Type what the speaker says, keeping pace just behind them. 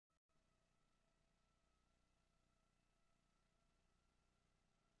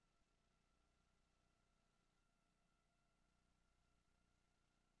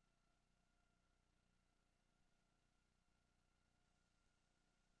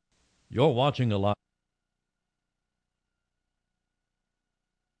You're watching a live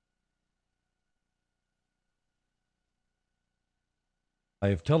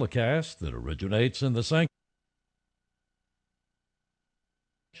telecast that originates in the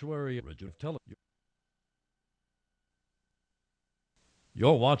sanctuary of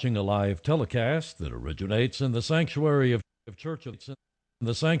You're watching a live telecast that originates in the sanctuary of Church of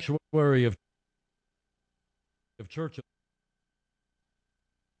the sanctuary of Church.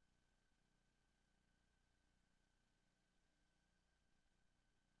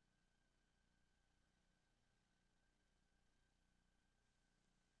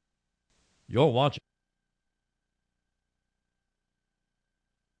 You're watching.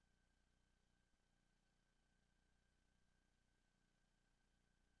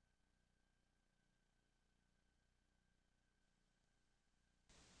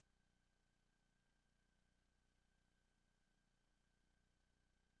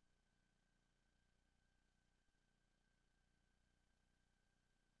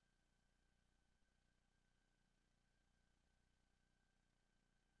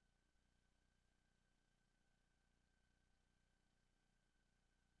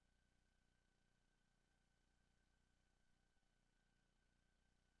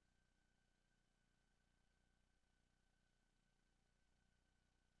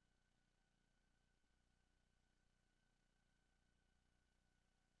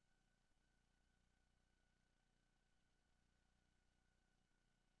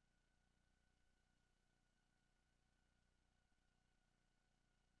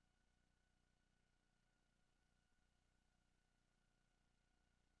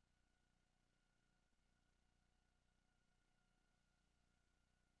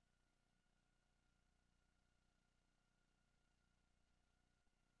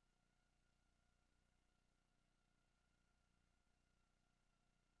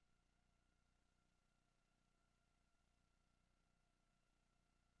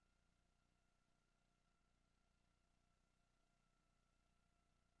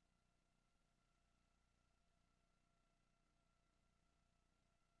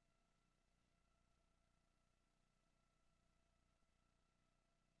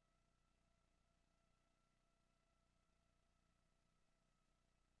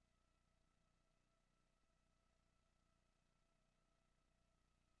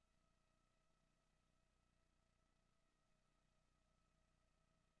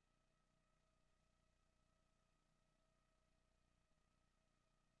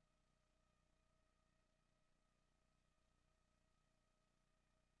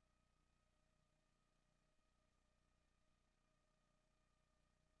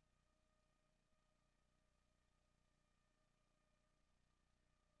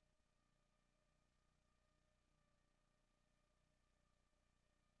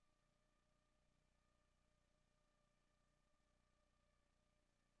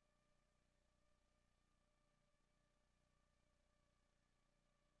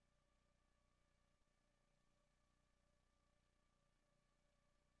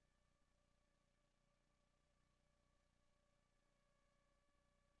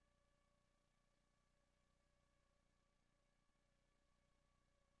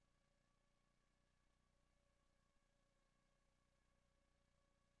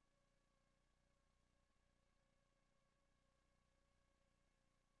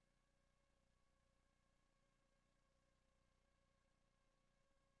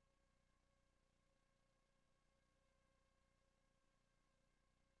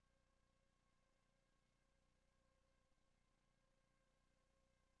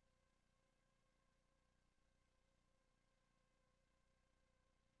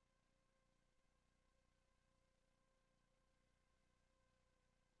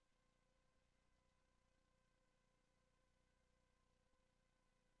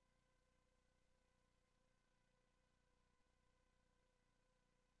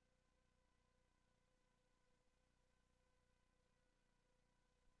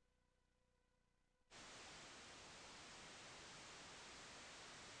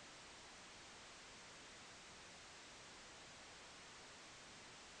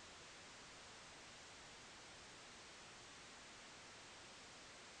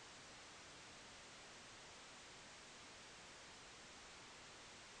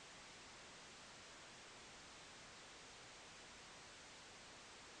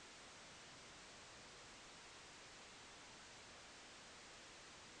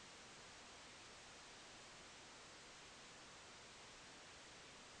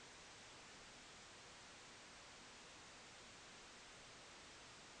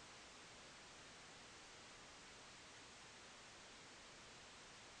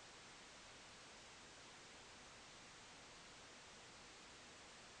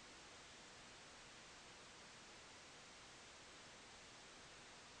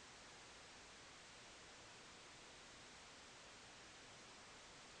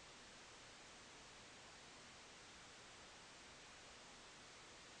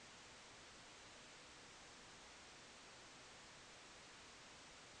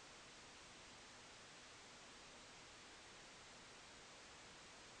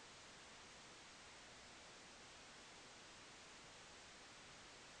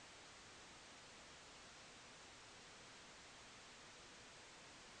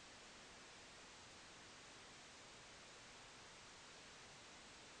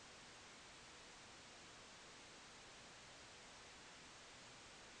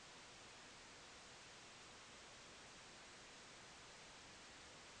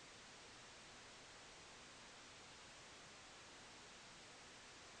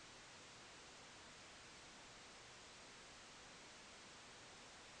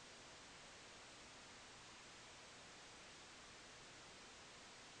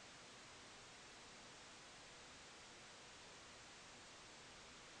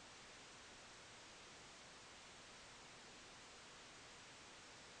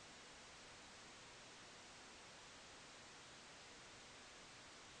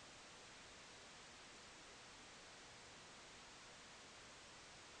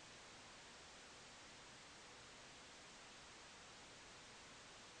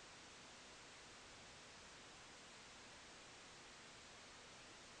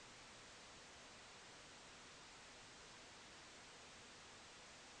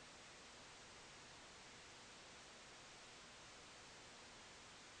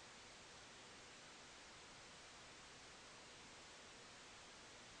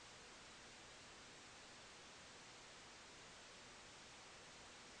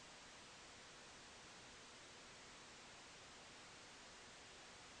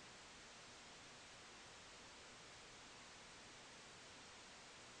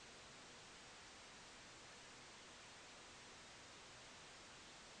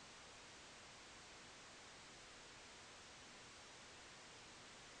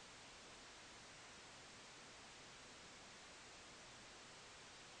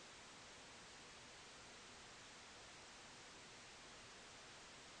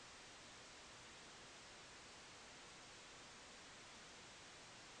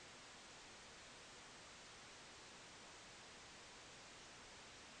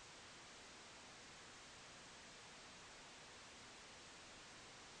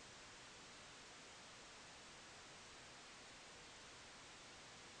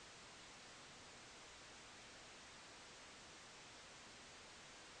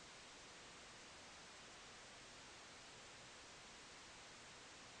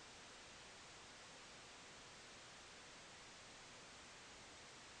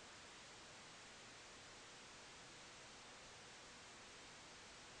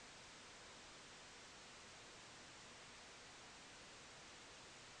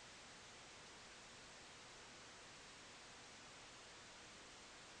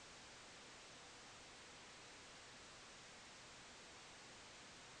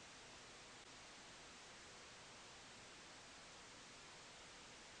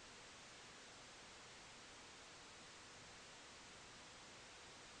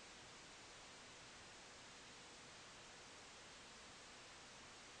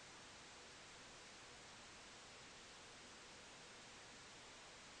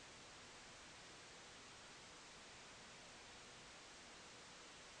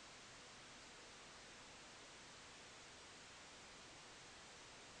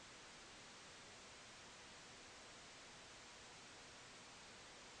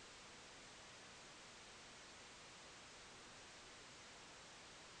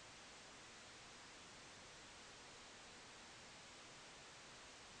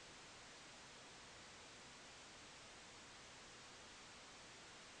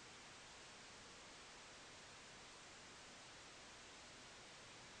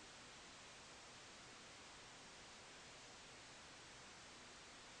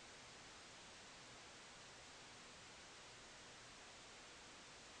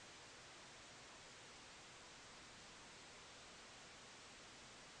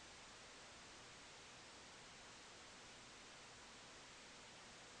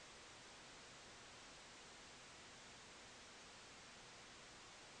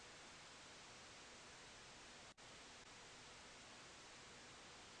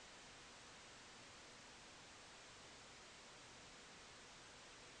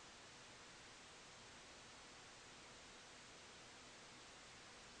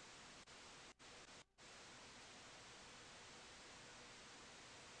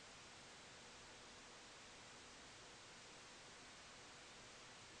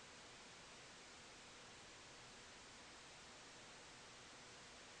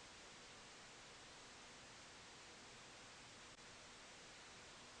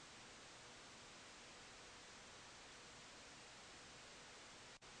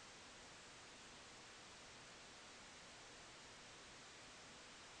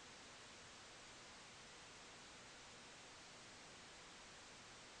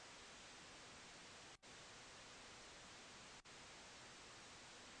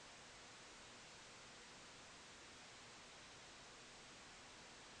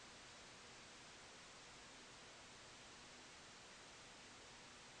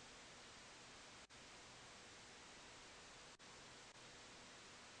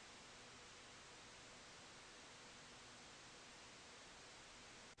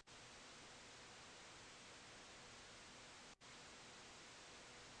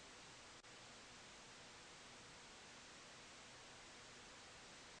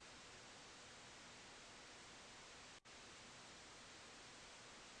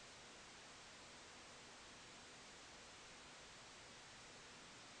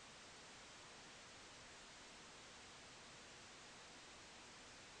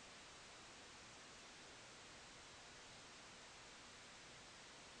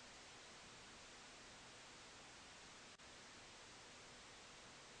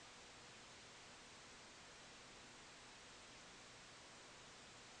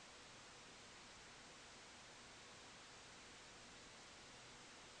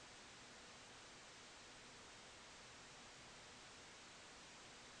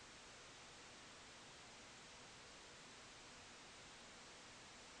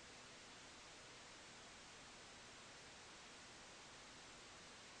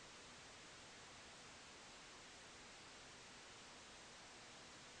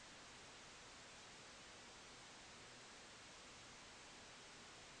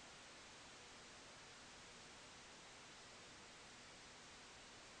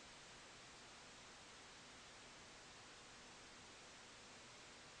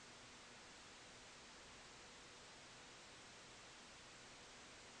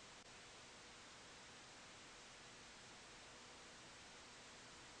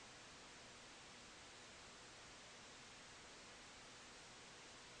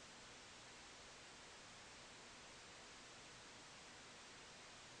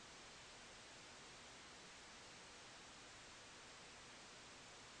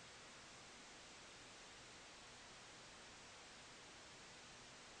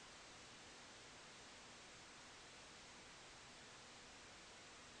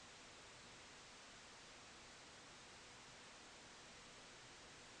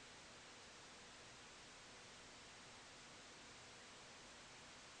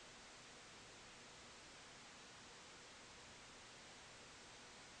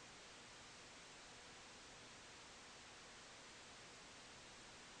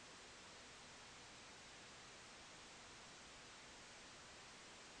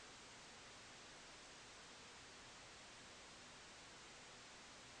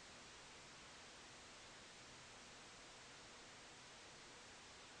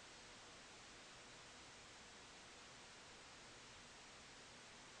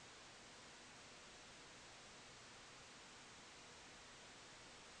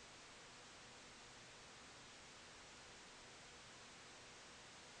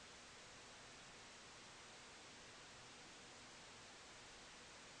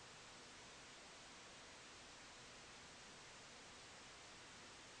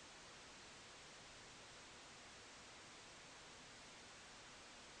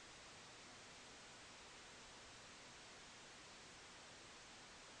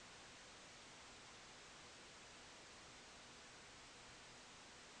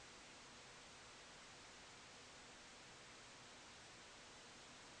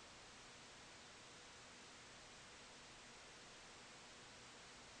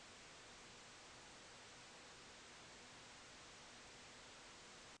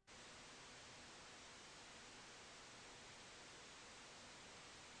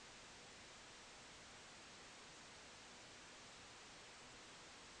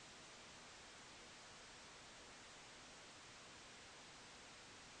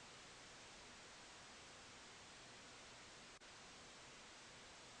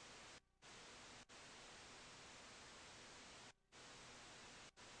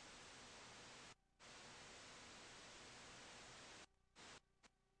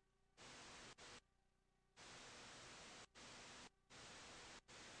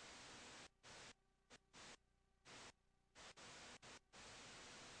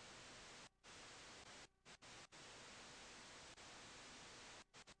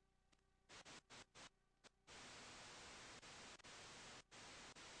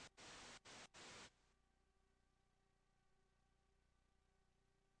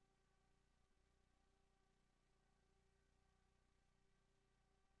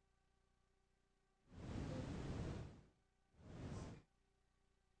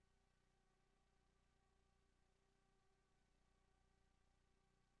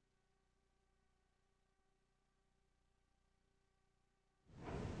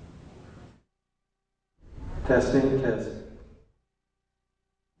 Testing, test.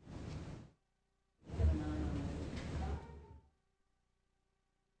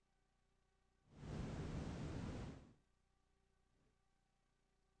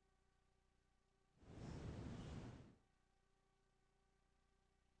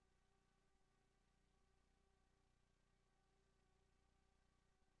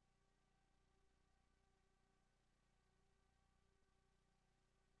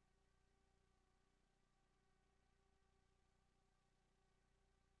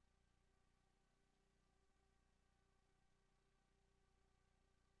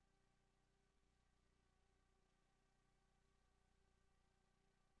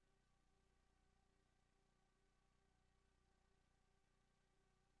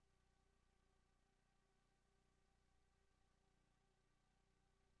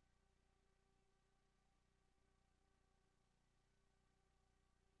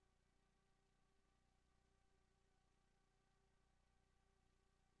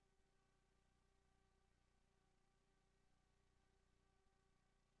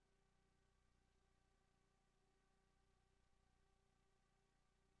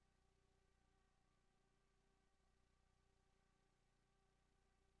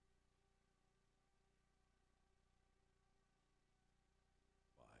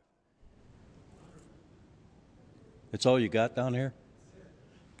 It's all you got down here?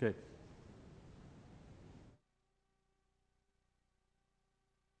 Okay.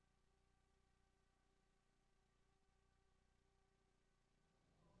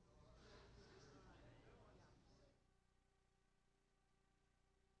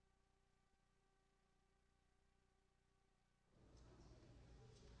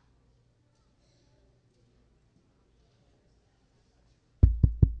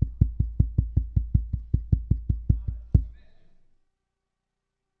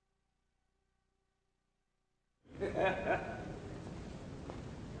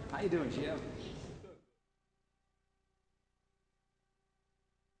 How you doing, Jim?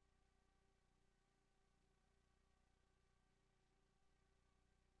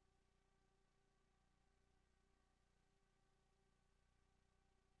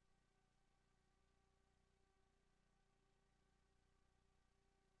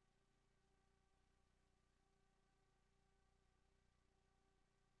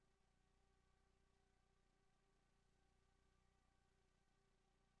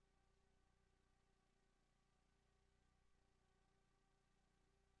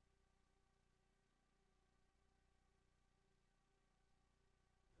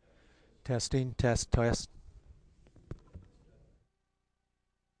 Testing, test, test.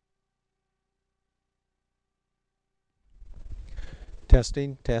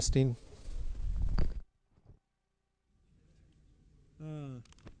 Testing, testing.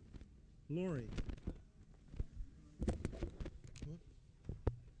 Lori.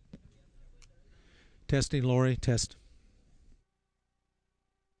 Testing, Lori, test.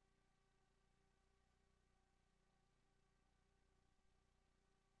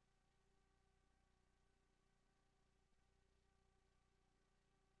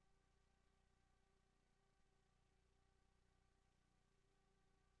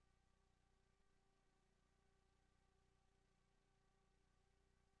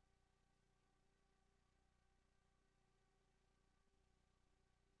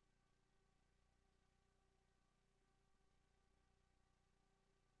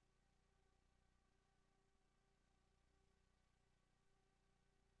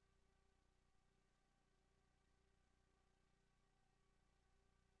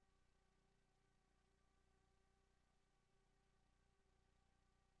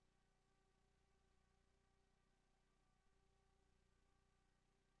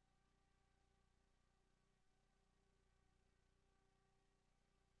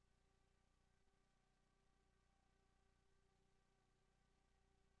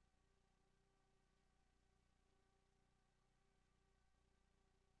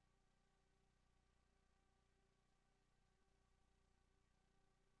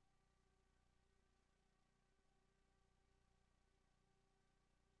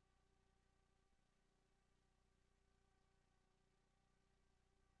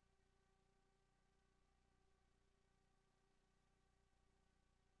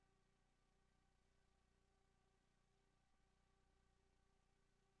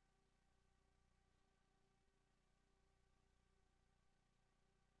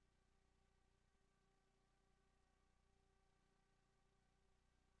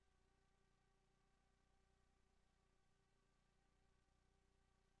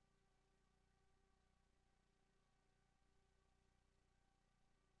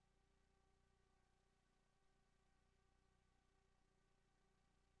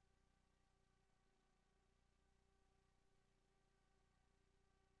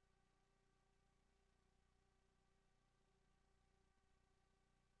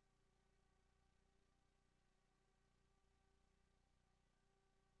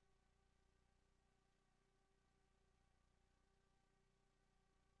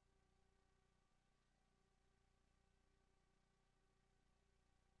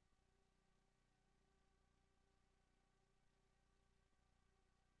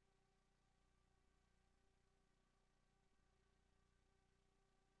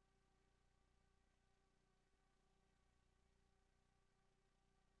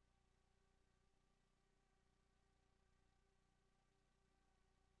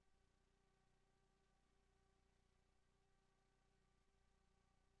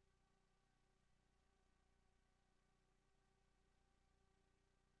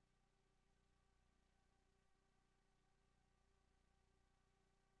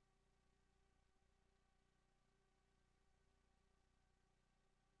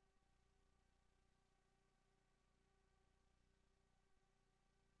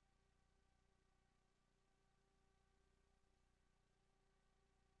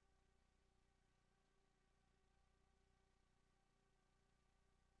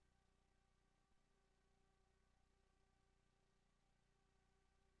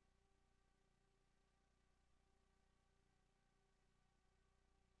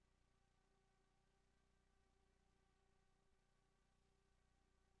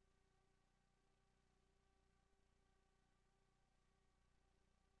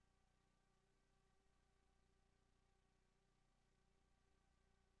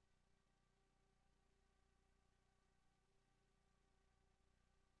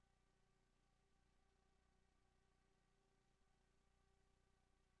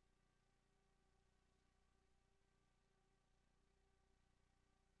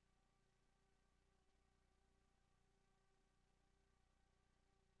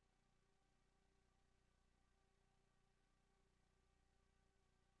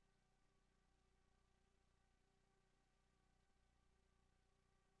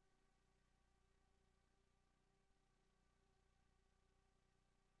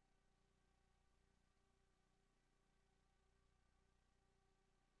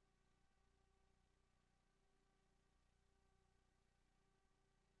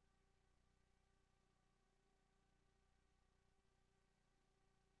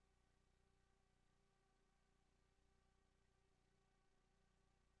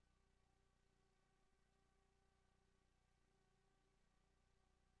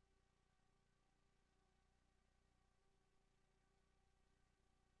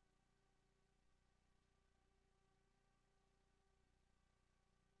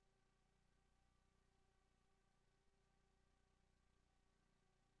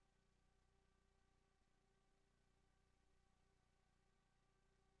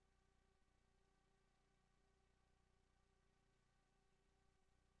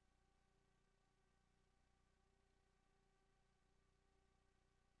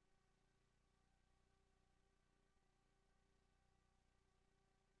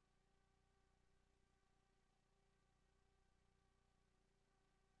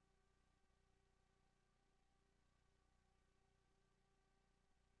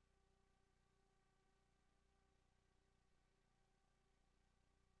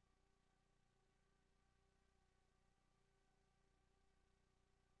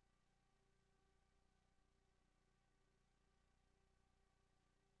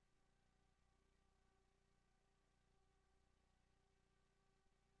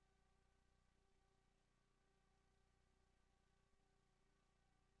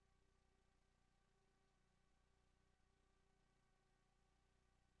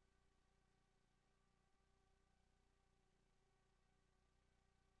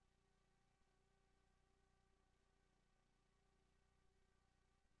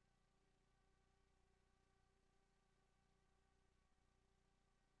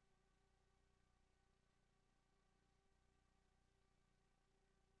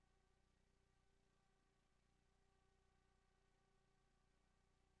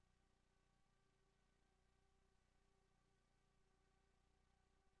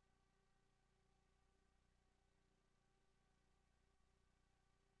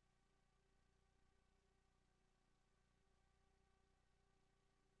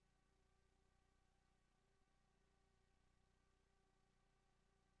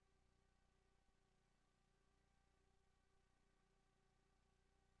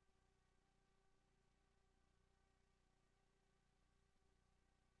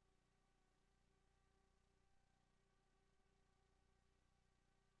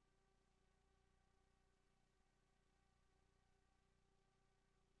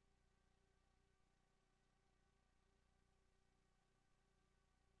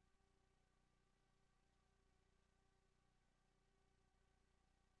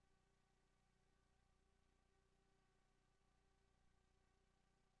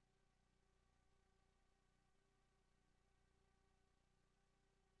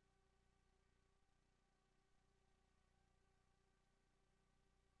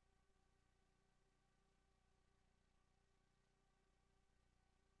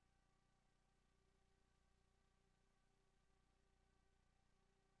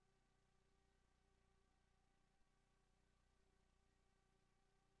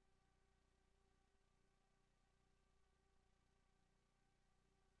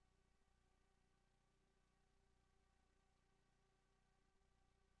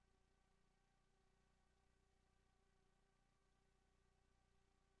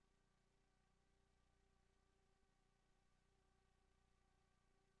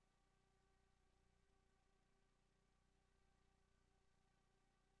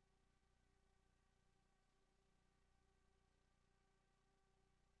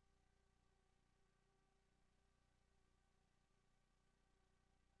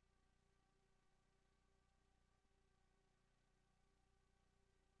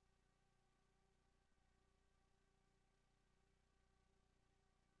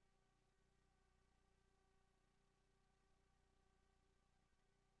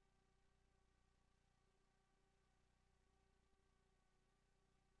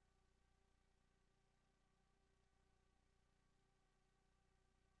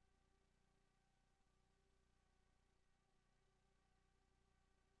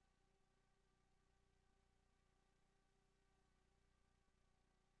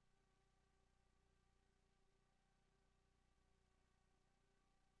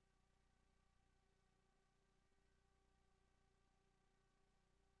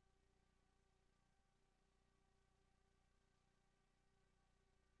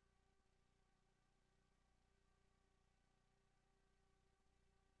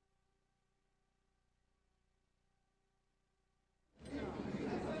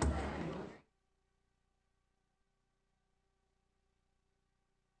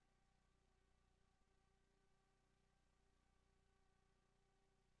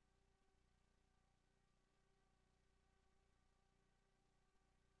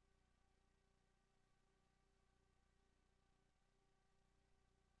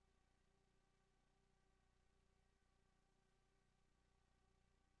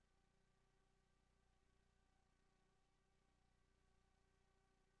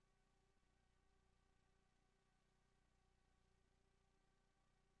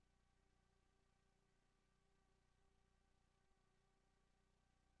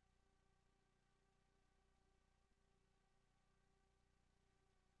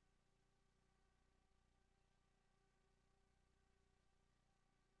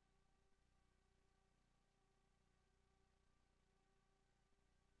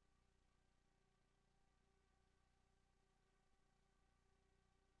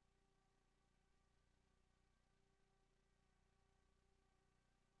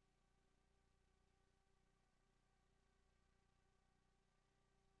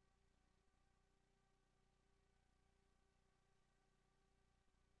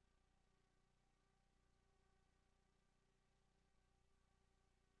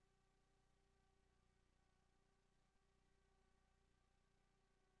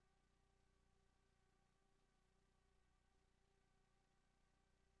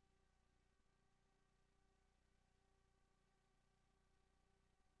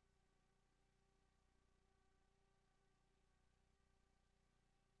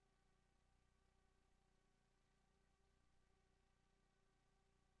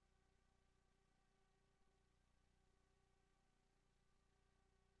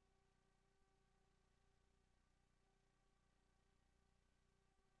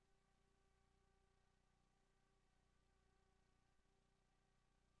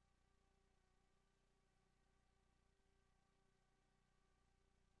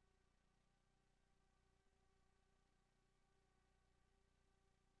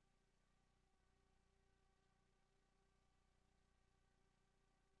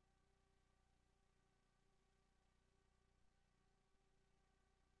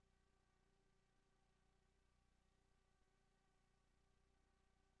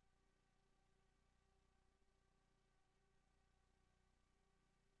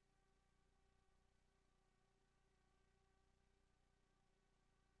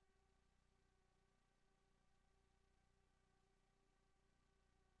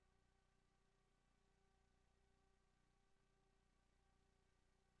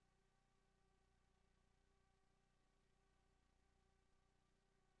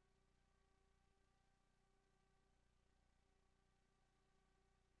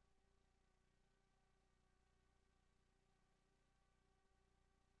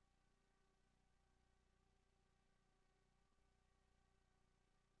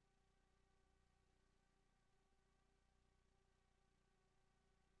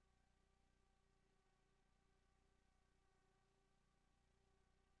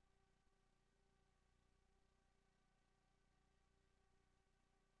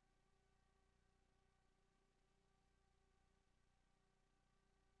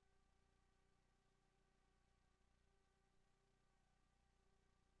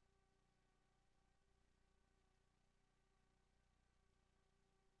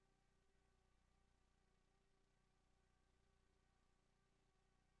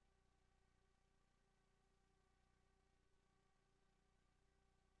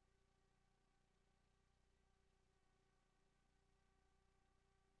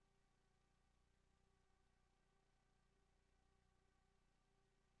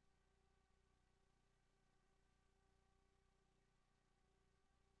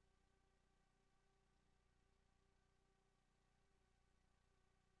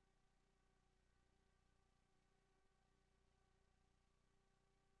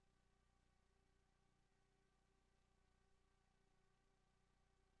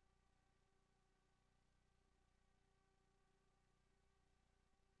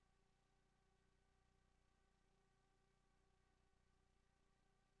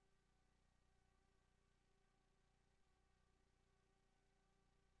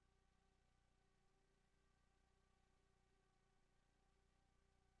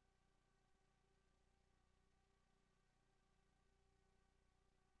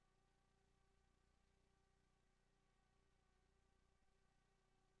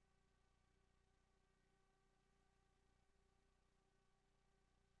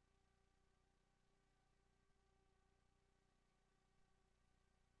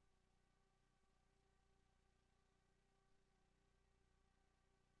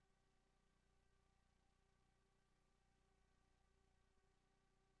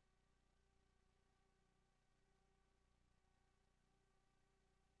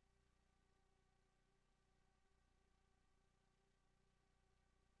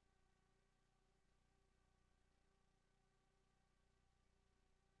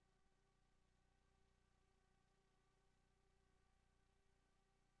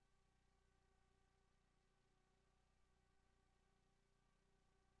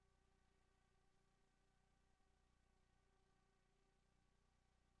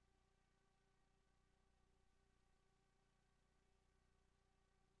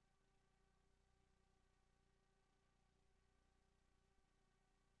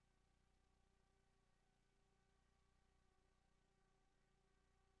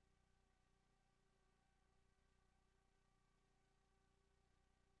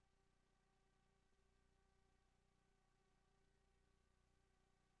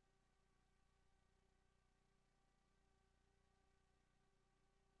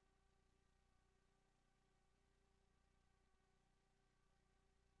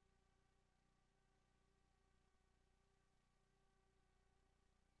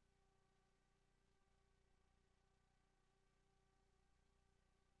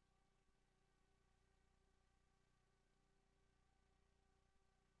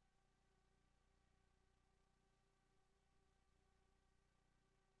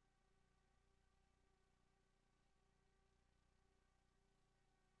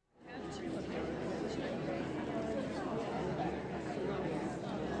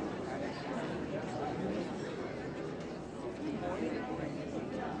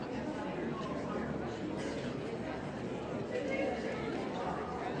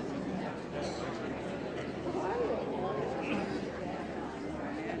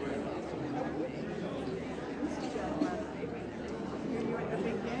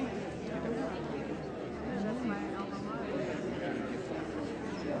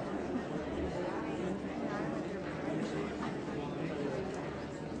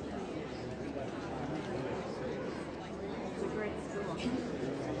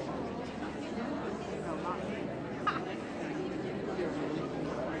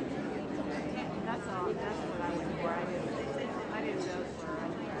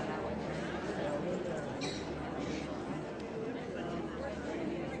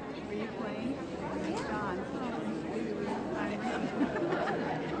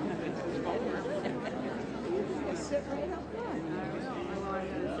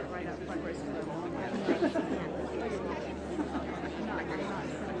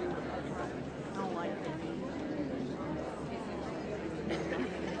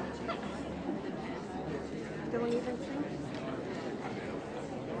 Don't even think.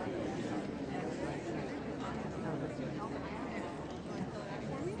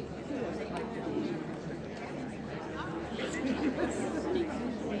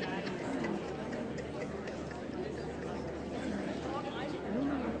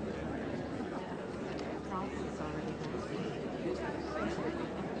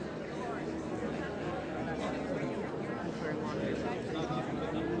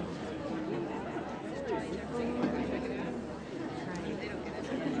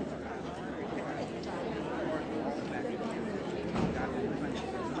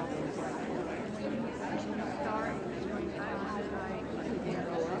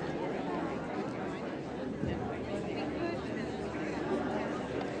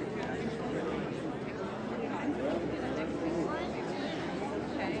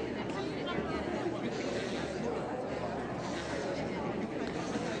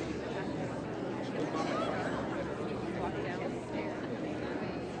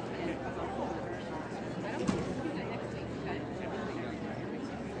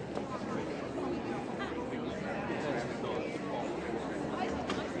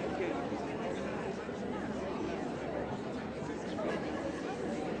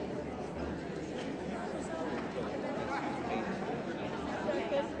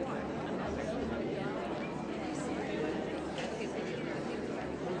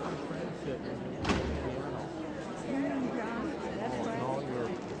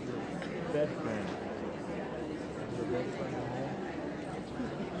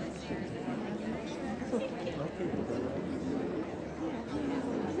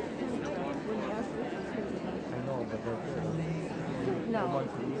 No.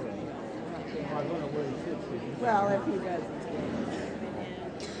 Well, if he does.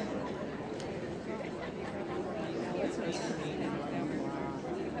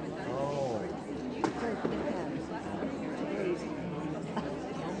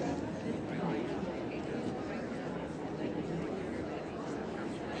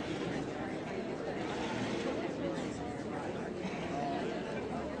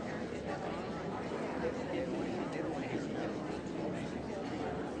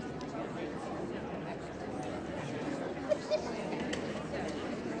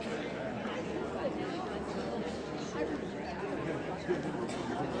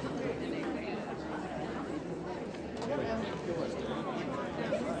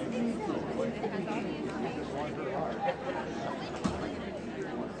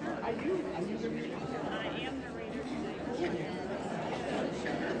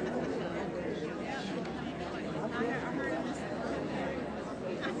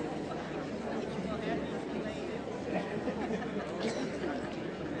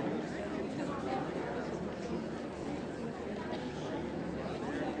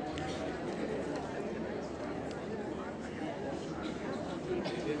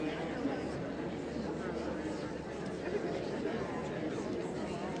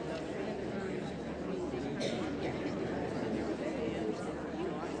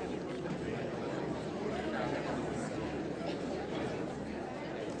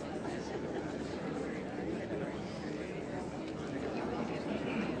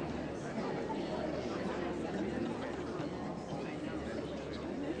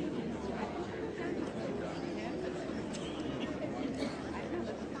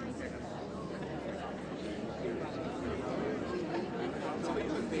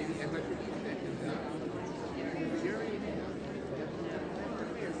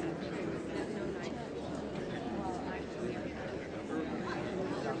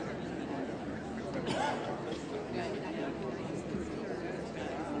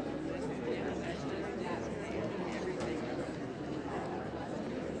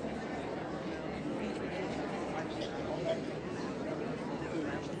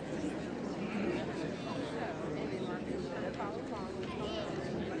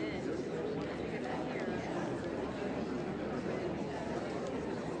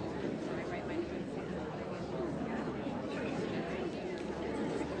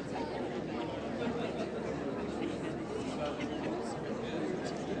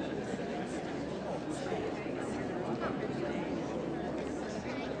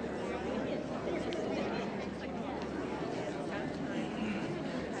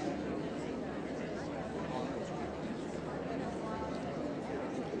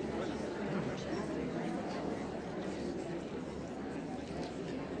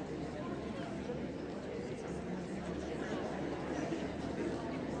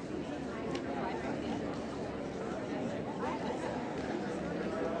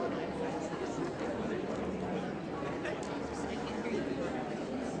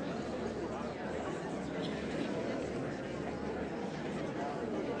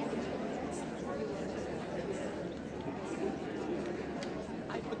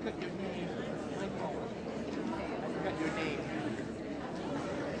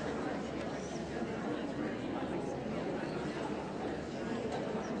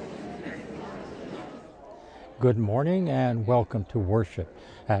 Good morning and welcome to worship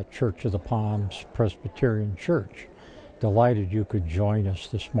at Church of the Palms Presbyterian Church. Delighted you could join us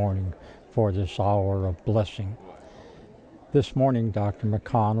this morning for this hour of blessing. This morning, Dr.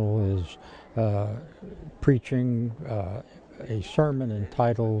 McConnell is preaching a sermon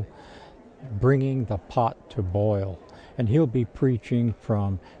entitled Bringing the Pot to Boil, and he'll be preaching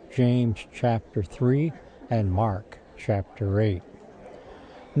from James chapter 3 and Mark chapter 8.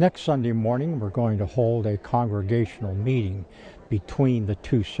 Next Sunday morning, we're going to hold a congregational meeting between the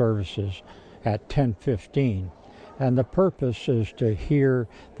two services at 10:15. And the purpose is to hear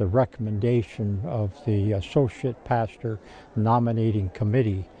the recommendation of the Associate Pastor Nominating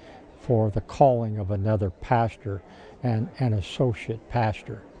Committee for the calling of another pastor and an associate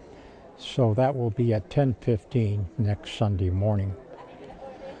pastor. So that will be at 10:15 next Sunday morning.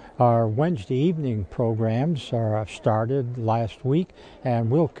 Our Wednesday evening programs are started last week and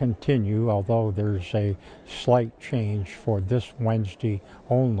will continue, although there's a slight change for this Wednesday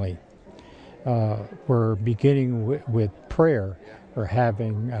only. We're beginning with prayer. We're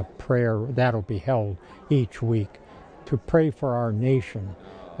having a prayer that'll be held each week to pray for our nation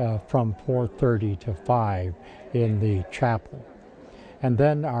from 4:30 to 5 in the chapel. And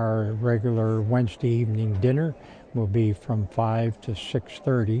then our regular Wednesday evening dinner will be from 5 to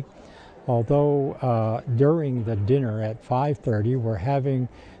 6:30. Although during the dinner at 5:30, we're having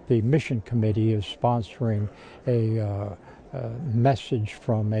the mission committee is sponsoring a message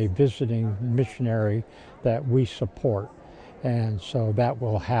from a visiting missionary that we support. And so that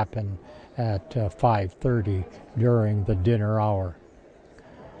will happen at 5:30 during the dinner hour.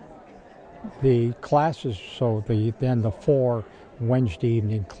 The classes, then the 4 Wednesday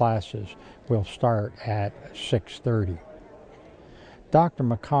evening classes will start at 6:30. Dr.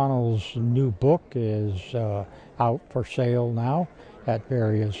 McConnell's new book is out for sale now at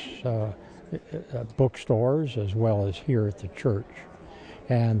various bookstores as well as here at the church.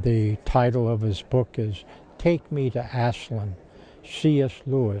 And the title of his book is Take Me to Aslan, C.S.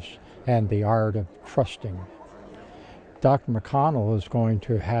 Lewis and the Art of Trusting. Dr. McConnell is going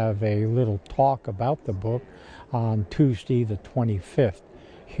to have a little talk about the book on Tuesday the 25th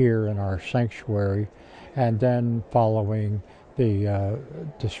here in our sanctuary, and then following the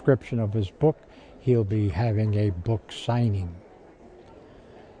description of his book, he'll be having a book signing.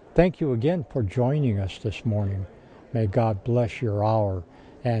 Thank you again for joining us this morning. May God bless your hour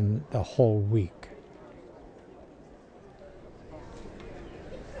and the whole week.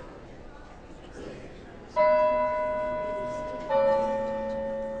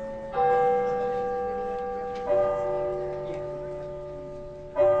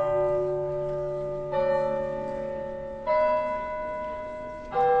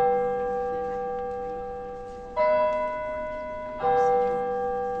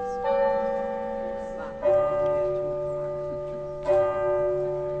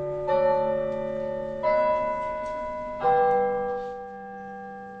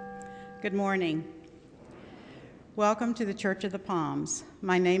 Good morning. Welcome to the Church of the Palms.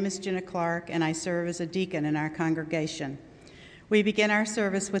 My name is Jenna Clark, and I serve as a deacon in our congregation. We begin our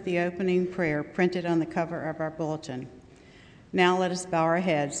service with the opening prayer printed on the cover of our bulletin. Now let us bow our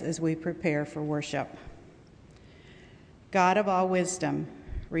heads as we prepare for worship. God of all wisdom,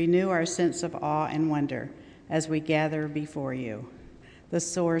 renew our sense of awe and wonder as we gather before you, the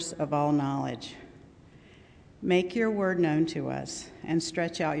source of all knowledge. Make your word known to us and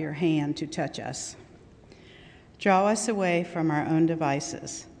stretch out your hand to touch us. Draw us away from our own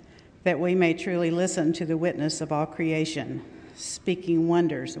devices, that we may truly listen to the witness of all creation, speaking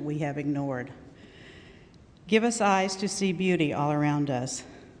wonders we have ignored. Give us eyes to see beauty all around us.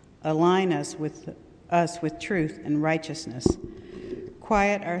 Align us with truth and righteousness.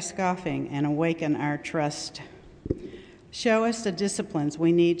 Quiet our scoffing and awaken our trust. Show us the disciplines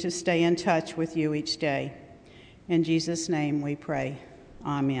we need to stay in touch with you each day. In Jesus' name we pray.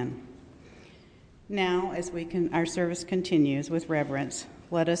 Amen. Now, as our service continues with reverence,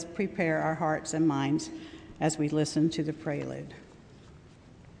 let us prepare our hearts and minds as we listen to the prelude.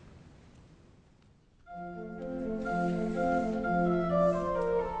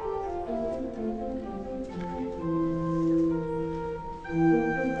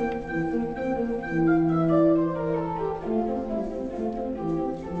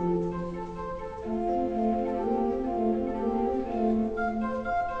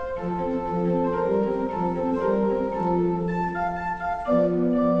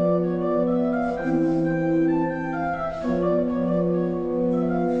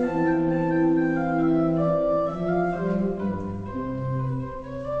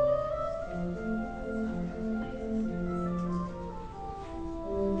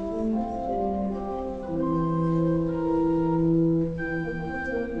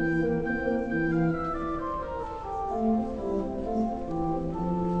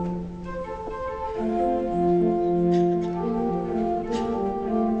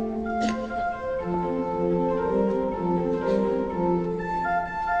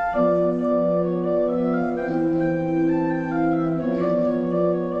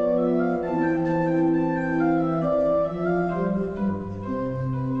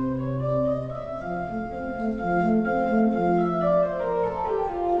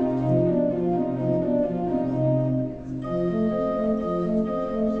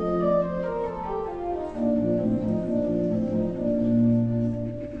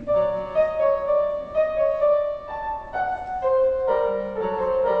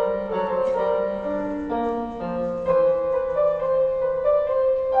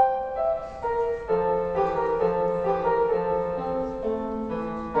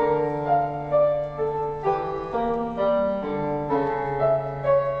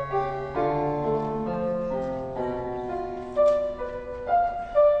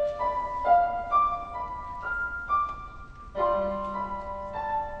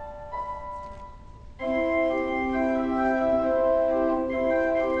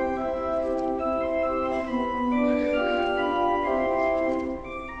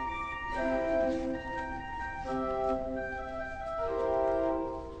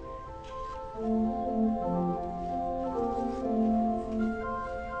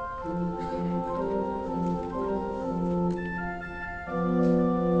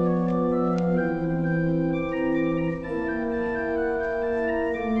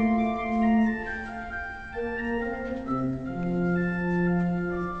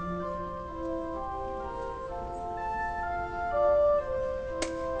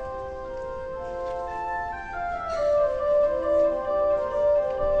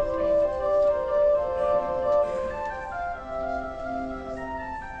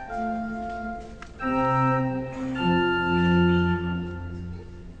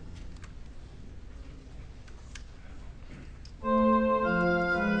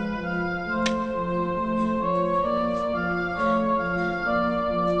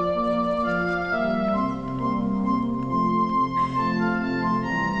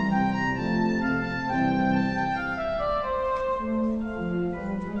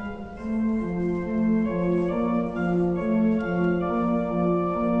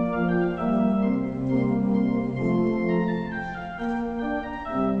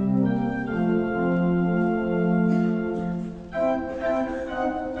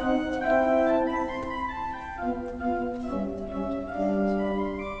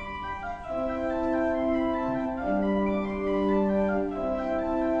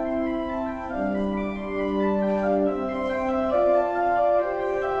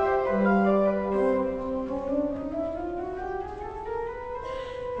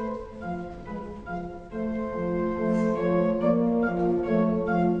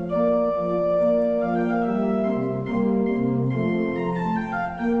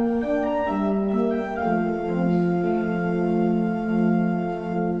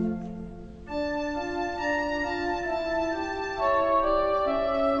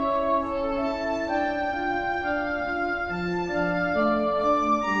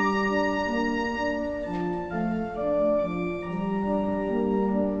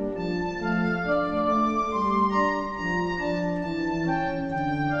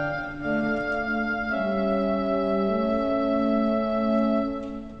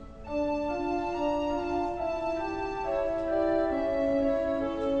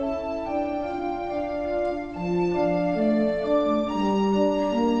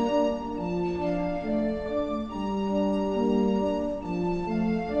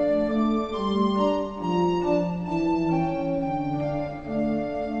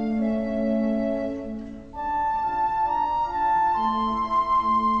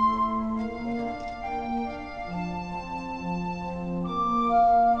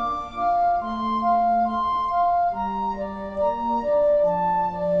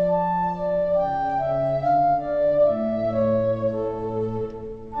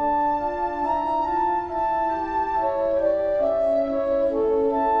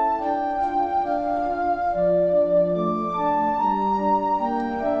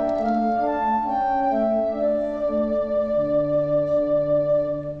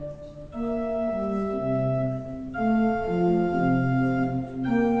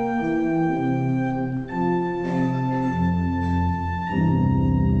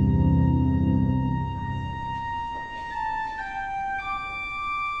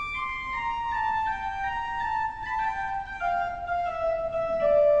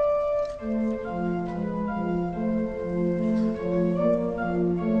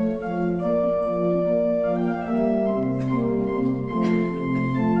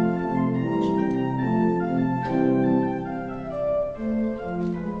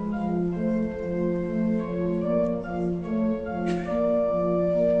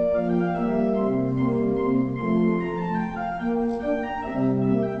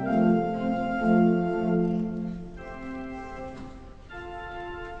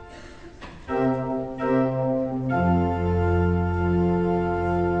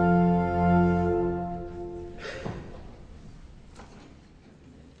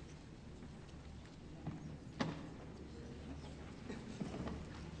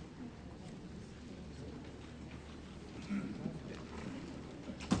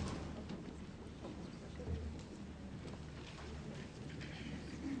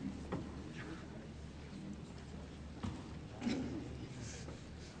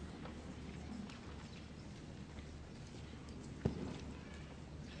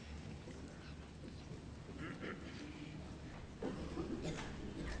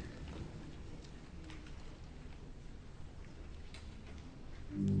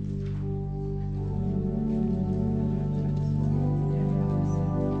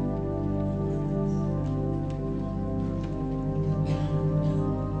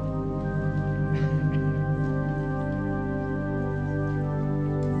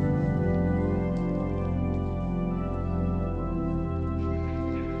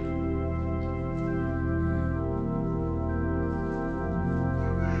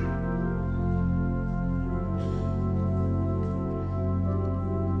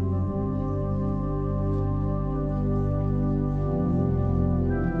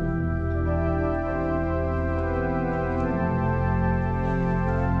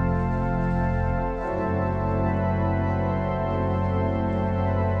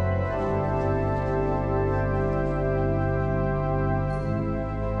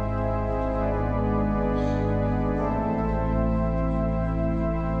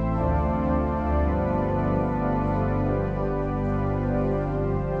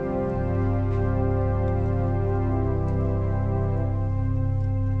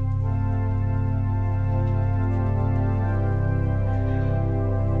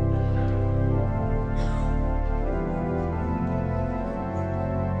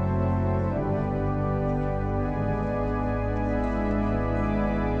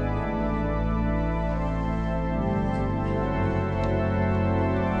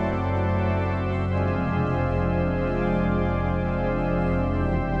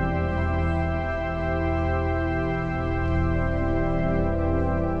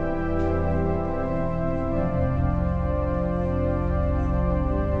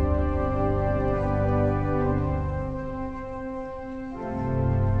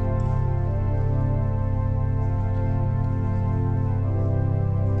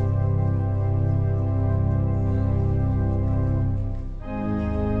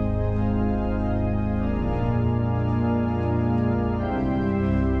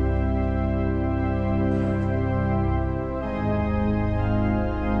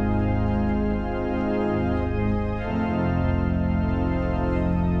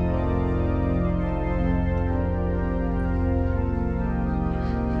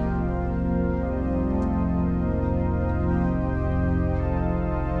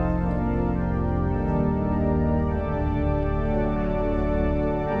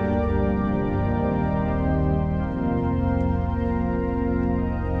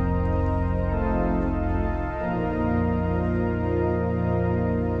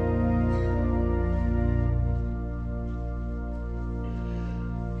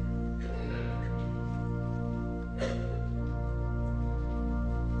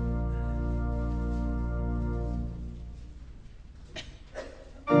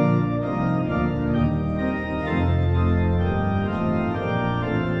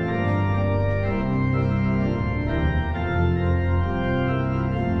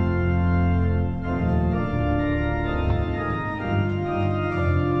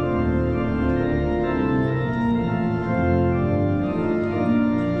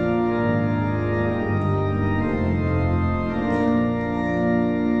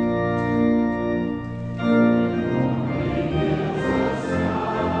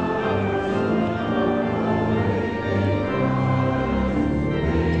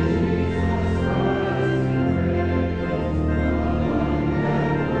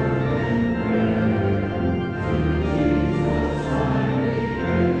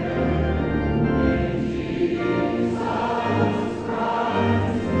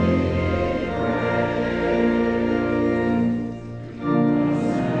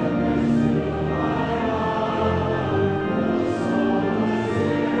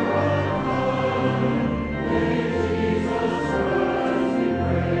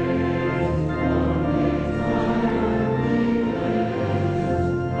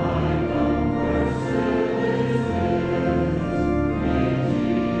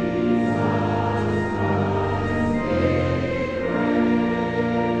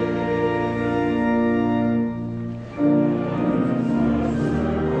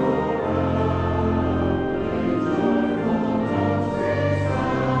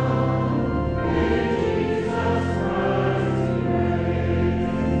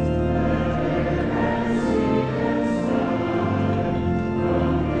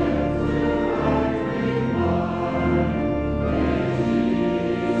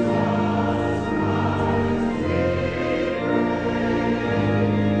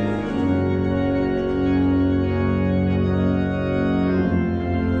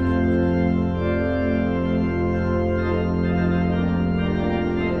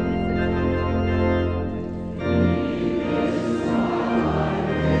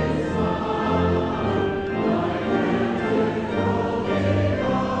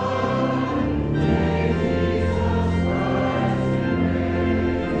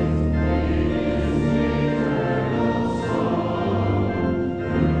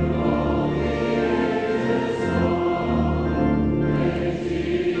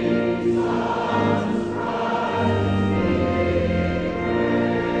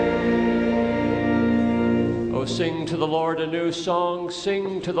 to the Lord a new song.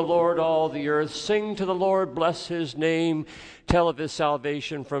 Sing to the Lord, all the earth. Sing to the Lord, bless his name. Tell of his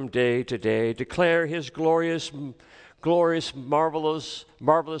salvation from day to day. Declare his glorious,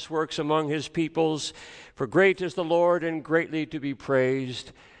 marvelous works among his peoples. For great is the Lord and greatly to be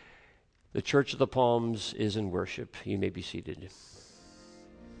praised. The Church of the Palms is in worship. You may be seated.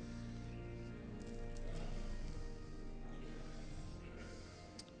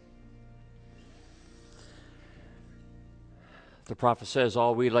 The prophet says,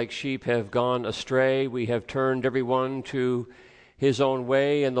 all we like sheep have gone astray. We have turned everyone to his own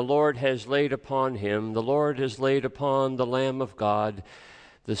way, and the Lord has laid upon him, the Lord has laid upon the Lamb of God,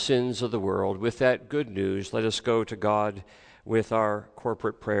 the sins of the world. With that good news, let us go to God with our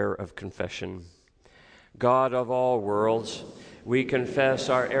corporate prayer of confession. God of all worlds, we confess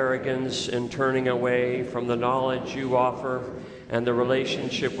our arrogance in turning away from the knowledge you offer and the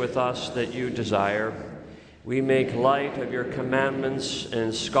relationship with us that you desire. We make light of your commandments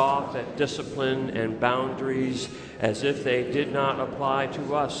and scoff at discipline and boundaries as if they did not apply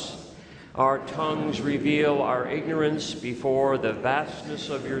to us. Our tongues reveal our ignorance before the vastness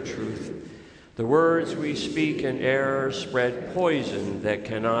of your truth. The words we speak in error spread poison that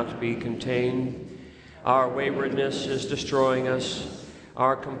cannot be contained. Our waywardness is destroying us.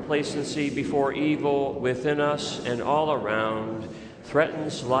 Our complacency before evil within us and all around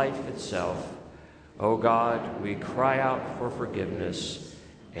threatens life itself. O God, we cry out for forgiveness.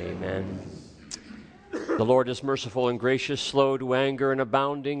 Amen. The Lord is merciful and gracious, slow to anger and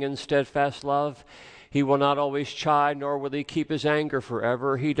abounding in steadfast love. He will not always chide, nor will he keep his anger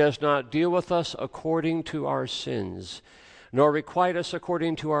forever. He does not deal with us according to our sins, nor requite us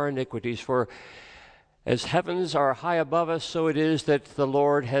according to our iniquities. For as heavens are high above us, so it is that the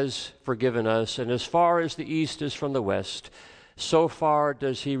Lord has forgiven us. And as far as the east is from the west, so far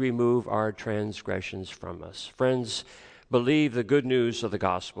does he remove our transgressions from us. Friends, believe the good news of the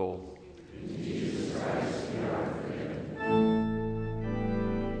gospel. In Jesus Christ, we are forgiven.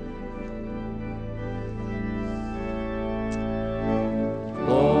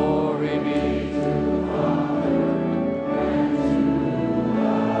 Glory be to the Father, and to the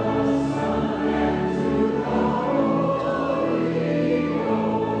Son, and to the Holy Ghost,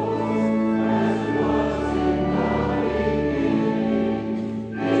 as it was in the beginning,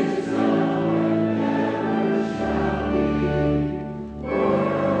 is now, and ever shall be, world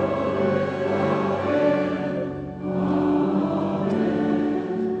without end.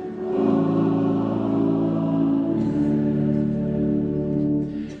 Amen.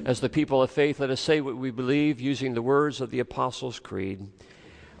 As the people of faith, let us say what we believe using the words of the Apostles' Creed.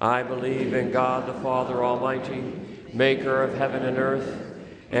 I believe in God the Father Almighty, maker of heaven and earth,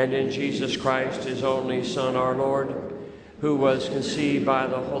 and in Jesus Christ, his only Son, our Lord, who was conceived by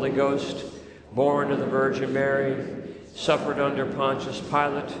the Holy Ghost, born of the Virgin Mary, suffered under Pontius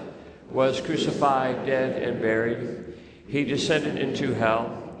Pilate, was crucified, dead, and buried. He descended into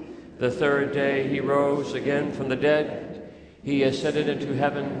hell. The third day he rose again from the dead. He ascended into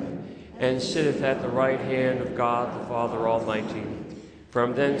heaven and sitteth at the right hand of God the Father Almighty.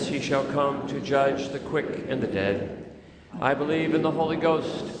 From thence he shall come to judge the quick and the dead. I believe in the Holy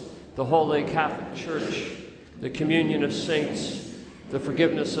Ghost, the Holy Catholic Church, the communion of saints, the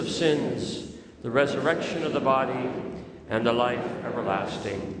forgiveness of sins, the resurrection of the body, and the life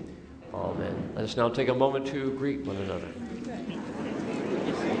everlasting. Amen. Let us now take a moment to greet one another.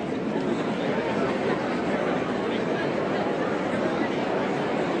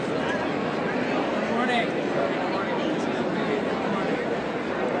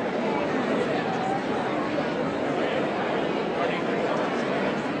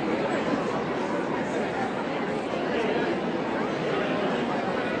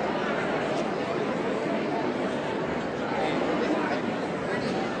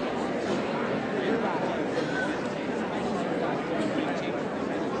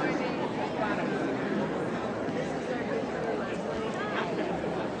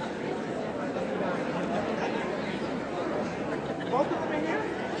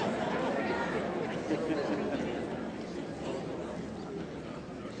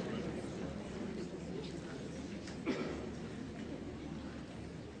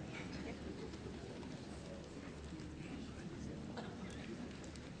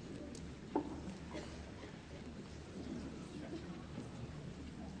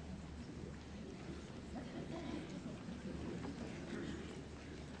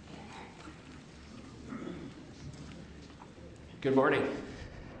 Good morning.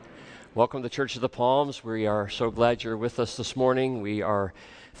 Welcome to Church of the Palms. We are so glad you're with us this morning. We are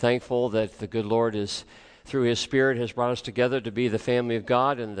thankful that the good Lord is through His Spirit, has brought us together to be the family of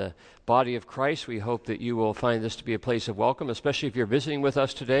God and the body of Christ. We hope that you will find this to be a place of welcome, especially if you're visiting with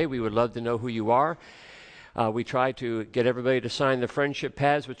us today. We would love to know who you are. We try to get everybody to sign the friendship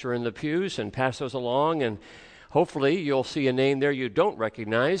pads, which are in the pews, and pass those along, and hopefully you'll see a name there you don't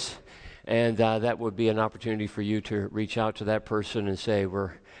recognize, and that would be an opportunity for you to reach out to that person and say,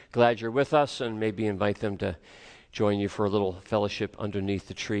 we're glad you're with us, and maybe invite them to join you for a little fellowship underneath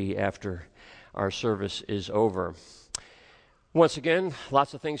the tree after our service is over. Once again,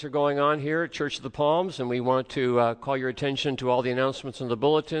 lots of things are going on here at Church of the Palms, and we want to call your attention to all the announcements in the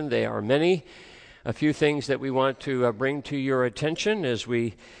bulletin. They are many. A few things that we want to bring to your attention as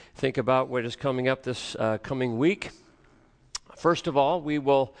we think about what is coming up this coming week. First of all, we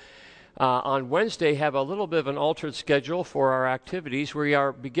will on Wednesday have a little bit of an altered schedule for our activities. We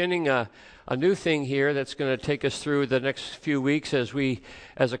are beginning a new thing here that's going to take us through the next few weeks as we,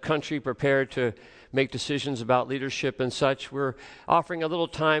 as a country, prepare to make decisions about leadership and such. We're offering a little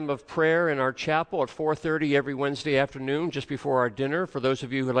time of prayer in our chapel at 4:30 every Wednesday afternoon, just before our dinner, for those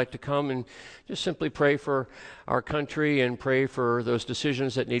of you who'd like to come and just simply pray for our country and pray for those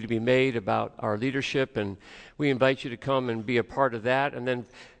decisions that need to be made about our leadership. And we invite you to come and be a part of that. And then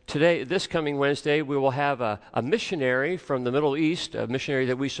today, this coming Wednesday, we will have a missionary from the Middle East, a missionary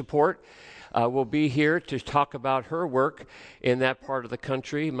that we support, will be here to talk about her work in that part of the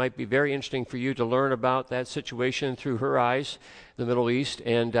country. It might be very interesting for you to learn about that situation through her eyes, the Middle East,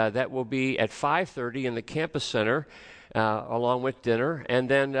 and that will be at 5:30 in the campus center, along with dinner, and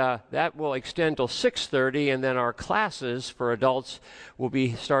then that will extend till 6:30, and then our classes for adults will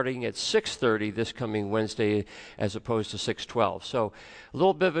be starting at 6:30 this coming Wednesday as opposed to 6:12. So a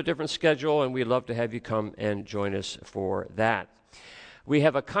little bit of a different schedule, and we'd love to have you come and join us for that. We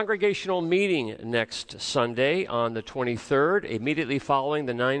have a congregational meeting next Sunday on the 23rd, immediately following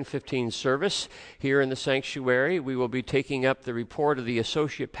the 9:15 service here in the sanctuary. We will be taking up the report of the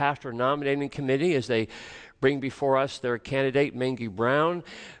Associate Pastor Nominating Committee as they bring before us their candidate, Mengi Brown,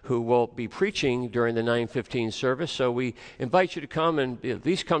 who will be preaching during the 9:15 service. So we invite you to come and at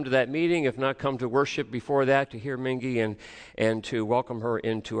least come to that meeting, if not come to worship before that, to hear Mengi and to welcome her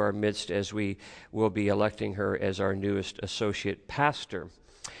into our midst as we will be electing her as our newest associate pastor.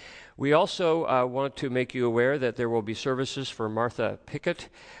 We also want to make you aware that there will be services for Martha Pickett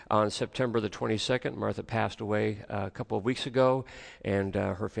on September the 22nd. Martha passed away a couple of weeks ago, and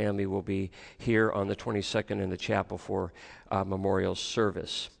her family will be here on the 22nd in the chapel for memorial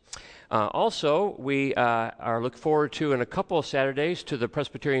service. Also, we are looking forward to, in a couple of Saturdays, to the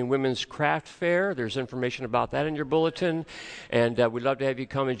Presbyterian Women's Craft Fair. There's information about that in your bulletin, and we'd love to have you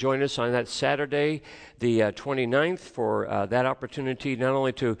come and join us on that Saturday, the 29th, for that opportunity, not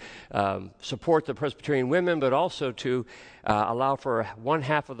only to support the Presbyterian women, but also to allow for one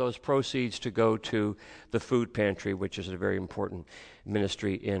half of those proceeds to go to the food pantry, which is a very important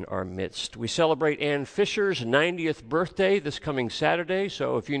ministry in our midst. We celebrate Ann Fisher's 90th birthday this coming Saturday,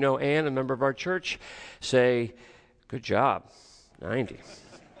 so if you know Ann, a member of our church, say, good job, 90.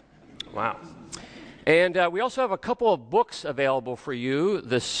 Wow. And we also have a couple of books available for you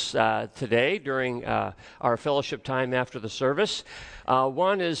this today during our fellowship time after the service.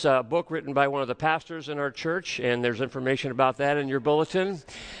 One is a book written by one of the pastors in our church, and there's information about that in your bulletin.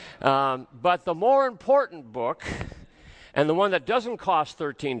 But the more important book, and the one that doesn't cost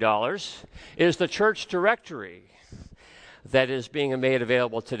 $13, is the church directory that is being made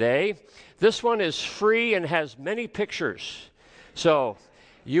available today. This one is free and has many pictures. So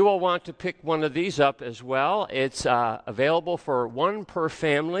you will want to pick one of these up as well. It's available for one per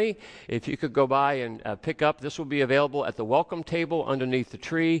family. If you could go by and pick up, this will be available at the welcome table underneath the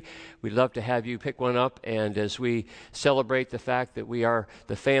tree. We'd love to have you pick one up. And as we celebrate the fact that we are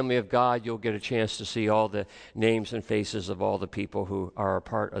the family of God, you'll get a chance to see all the names and faces of all the people who are a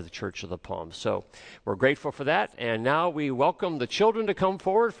part of the Church of the Palms. So we're grateful for that. And now we welcome the children to come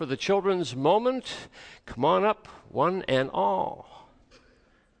forward for the children's moment. Come on up, one and all.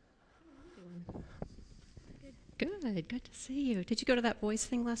 Good to see you. Did you go to that boys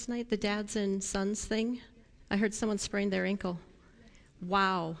thing last night, the dads and sons thing? I heard someone sprained their ankle.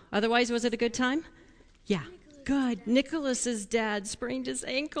 Wow. Otherwise, was it a good time? Yeah, good. Nicholas's dad sprained his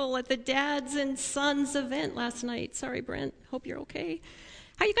ankle at the dads and sons event last night. Sorry, Brent. Hope you're okay.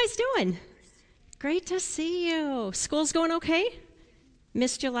 How you guys doing? Great to see you. School's going okay?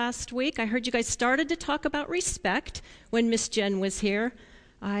 Missed you last week. I heard you guys started to talk about respect when Miss Jen was here.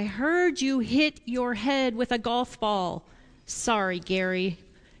 I heard you hit your head with a golf ball. Sorry, Gary.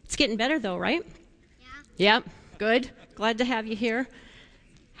 It's getting better, though, right? Yeah. Yep, good. Glad to have you here.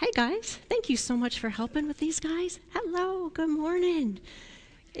 Hey, guys. Thank you so much for helping with these guys. Hello. Good morning.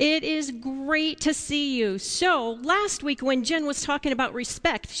 It is great to see you. So, last week when Jen was talking about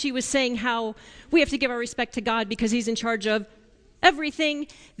respect, she was saying how we have to give our respect to God because He's in charge of everything.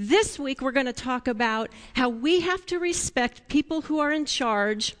 This week we're going to talk about how we have to respect people who are in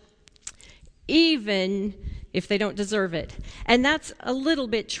charge, even if they don't deserve it. And that's a little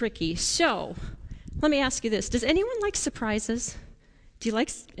bit tricky. So, let me ask you this. Does anyone like surprises? Do you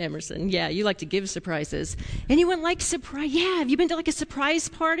like, Emerson? Yeah, you like to give surprises. Anyone like surprise? Yeah, have you been to like a surprise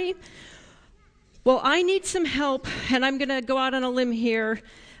party? Well, I need some help, and I'm going to go out on a limb here.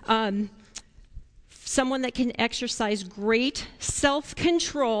 Someone that can exercise great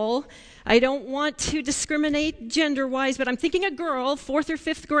self-control. I don't want to discriminate gender-wise, but I'm thinking a girl, 4th or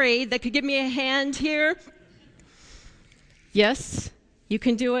 5th grade, that could give me a hand here. Yes, you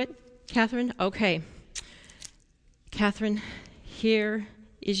can do it, Catherine? Okay. Catherine, here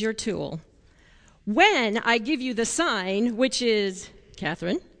is your tool. When I give you the sign, which is,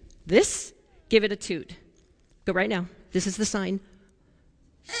 Catherine, this, give it a toot. Go right now. This is the sign.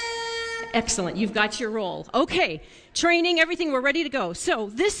 Excellent. You've got your role. Okay. Training, everything, we're ready to go. So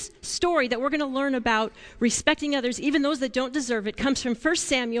this story that we're going to learn about respecting others, even those that don't deserve it, comes from 1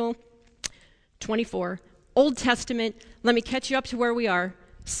 Samuel 24, Old Testament. Let me catch you up to where we are.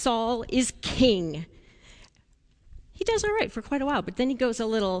 Saul is king. He does all right for quite a while, but then he goes a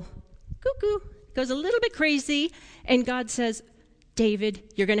little cuckoo, goes a little bit crazy, and God says, David,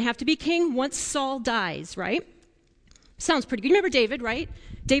 you're going to have to be king once Saul dies, right? Sounds pretty good. You remember David, right?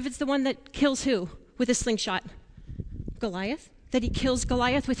 David's the one that kills who with his slingshot? Goliath? That he kills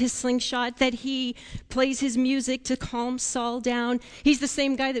Goliath with his slingshot, that he plays his music to calm Saul down. He's the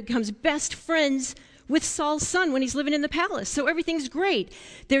same guy that becomes best friends with Saul's son when he's living in the palace. So everything's great.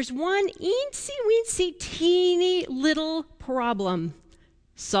 There's one eensy-weensy, teeny little problem.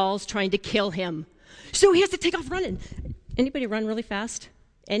 Saul's trying to kill him. So he has to take off running. Anybody run really fast?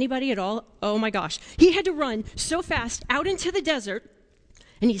 Anybody at all? Oh my gosh. He had to run so fast out into the desert,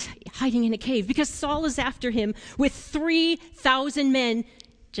 and he's hiding in a cave because Saul is after him with 3,000 men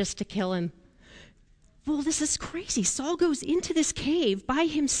just to kill him. Well, this is crazy. Saul goes into this cave by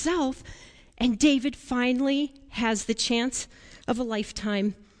himself, and David finally has the chance of a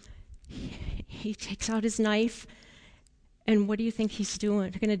lifetime. He takes out his knife, and what do you think he's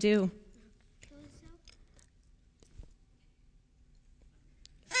going to do?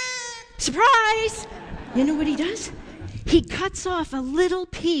 Surprise! You know what he does? He cuts off a little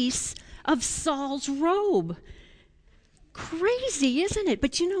piece of Saul's robe. Crazy, isn't it?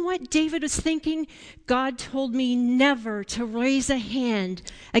 But you know what David was thinking? God told me never to raise a hand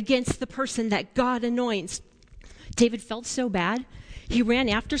against the person that God anoints. David felt so bad. He ran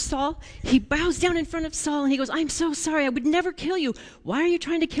after Saul. He bows down in front of Saul and he goes, I'm so sorry. I would never kill you. Why are you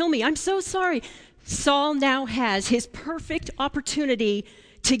trying to kill me? I'm so sorry. Saul now has his perfect opportunity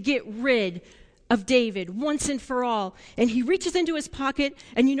to get rid of David once and for all. And he reaches into his pocket,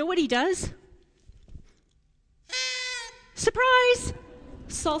 and you know what he does? Surprise!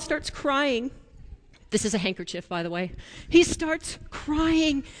 Saul starts crying. This is a handkerchief, by the way. He starts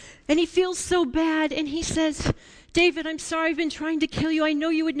crying, and he feels so bad, and he says, David, I'm sorry I've been trying to kill you. I know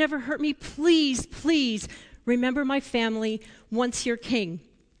you would never hurt me. Please, please, remember my family once you're king.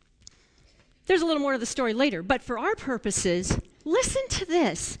 There's a little more to the story later, but for our purposes, listen to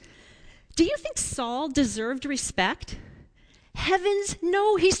this. Do you think Saul deserved respect? Heavens,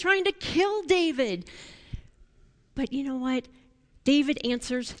 no, he's trying to kill David. But you know what? David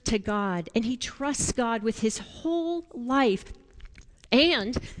answers to God, and he trusts God with his whole life.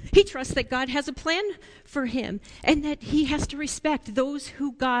 And he trusts that God has a plan for him, and that he has to respect those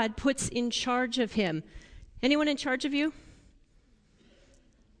who God puts in charge of him. Anyone in charge of you?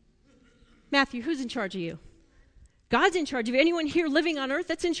 Matthew, who's in charge of you? God's in charge of you. Anyone here living on earth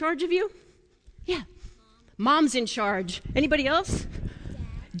that's in charge of you? Yeah. Mom's in charge. Anybody else?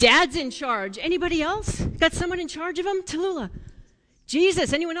 Dad's in charge. Anybody else? Got someone in charge of them? Tallulah.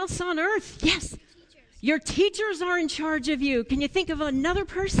 Jesus. Anyone else on earth? Yes. Your teachers are in charge of you. Can you think of another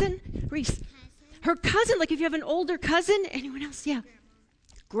person? Reese. Her cousin. Like if you have an older cousin. Anyone else? Yeah.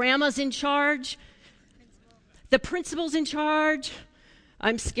 Grandma's in charge. The principal's in charge.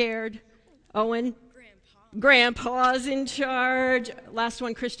 I'm scared. Owen. Grandpa's in charge. Last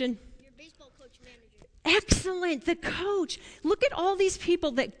one, Christian. Your baseball coach manager. Excellent, the coach. Look at all these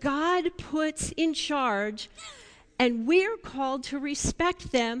people that God puts in charge, and we're called to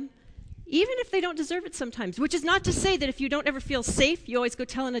respect them, even if they don't deserve it sometimes, which is not to say that if you don't ever feel safe, you always go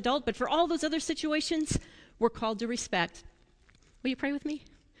tell an adult, but for all those other situations, we're called to respect. Will you pray with me?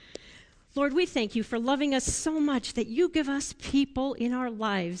 Lord, we thank you for loving us so much that you give us people in our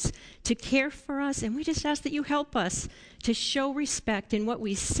lives to care for us, and we just ask that you help us to show respect in what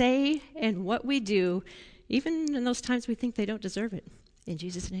we say and what we do, even in those times we think they don't deserve it. In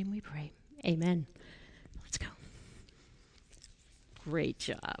Jesus' name we pray. Amen. Let's go. Great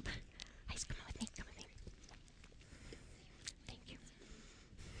job. Ice, come on with me. Come with me. Thank you.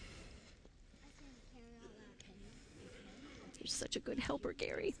 You're such a good helper,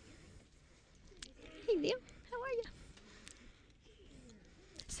 Gary. Hey, Neil. How are you?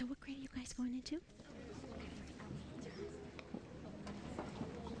 So what grade are you guys going into?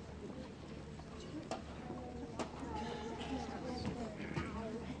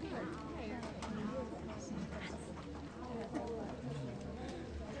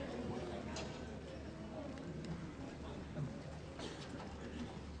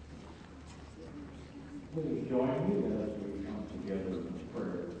 Please join me as we come together in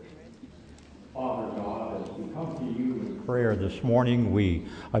prayer. Father God, as we come to you in prayer this morning, we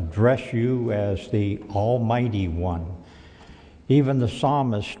address you as the Almighty One. Even the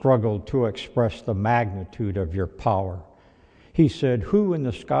psalmist struggled to express the magnitude of your power. He said, "Who in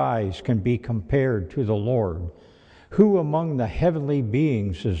the skies can be compared to the Lord? Who among the heavenly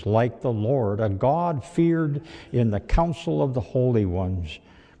beings is like the Lord, a God feared in the council of the holy ones,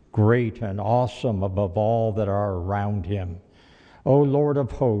 great and awesome above all that are around him? O Lord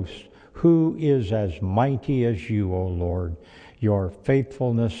of hosts, who is as mighty as you, O Lord? Your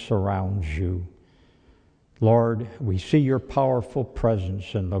faithfulness surrounds you." Lord, we see your powerful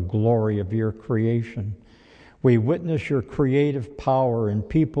presence in the glory of your creation. We witness your creative power in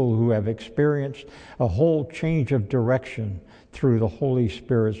people who have experienced a whole change of direction through the Holy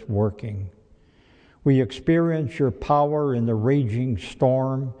Spirit's working. We experience your power in the raging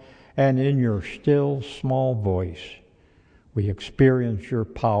storm and in your still small voice. We experience your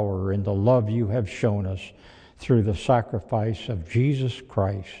power in the love you have shown us through the sacrifice of Jesus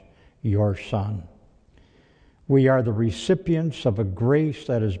Christ, your Son. We are the recipients of a grace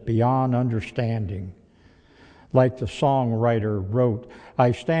that is beyond understanding. Like the songwriter wrote,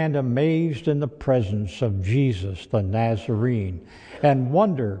 "I stand amazed in the presence of Jesus the Nazarene and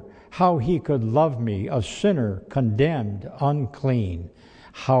wonder how he could love me, a sinner condemned, unclean.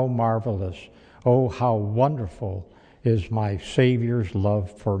 How marvelous, oh, how wonderful is my Savior's love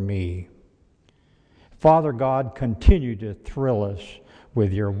for me." Father God, continue to thrill us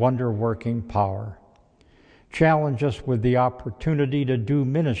with your wonder-working power. Challenge us with the opportunity to do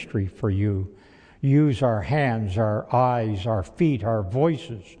ministry for you. Use our hands, our eyes, our feet, our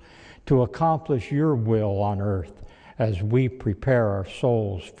voices to accomplish your will on earth as we prepare our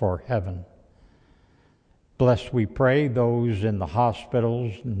souls for heaven. Bless, we pray, those in the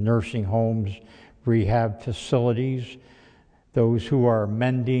hospitals, nursing homes, rehab facilities, those who are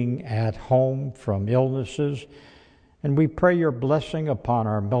mending at home from illnesses. And we pray your blessing upon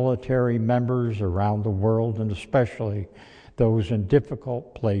our military members around the world, and especially those in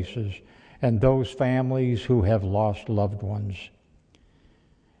difficult places and those families who have lost loved ones.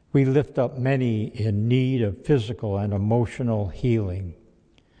 We lift up many in need of physical and emotional healing.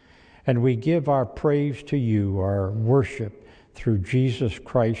 And we give our praise to you, our worship, through Jesus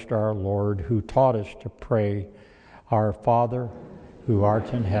Christ our Lord, who taught us to pray, "Our Father, who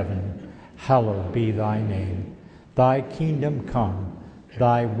art in heaven, hallowed be thy name. Thy kingdom come,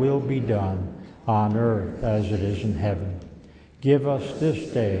 thy will be done, on earth as it is in heaven. Give us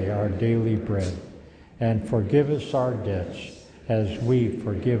this day our daily bread, and forgive us our debts as we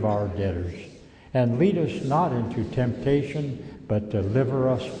forgive our debtors. And lead us not into temptation, but deliver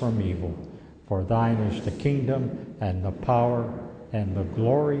us from evil. For thine is the kingdom, and the power, and the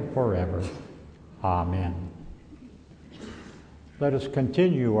glory forever. Amen." Let us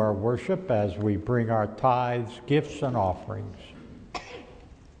continue our worship as we bring our tithes, gifts, and offerings.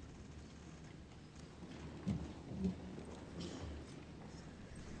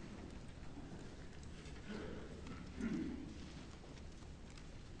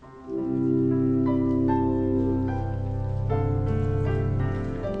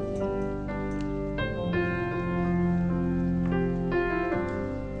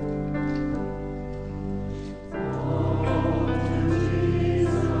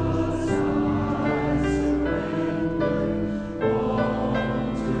 Oh,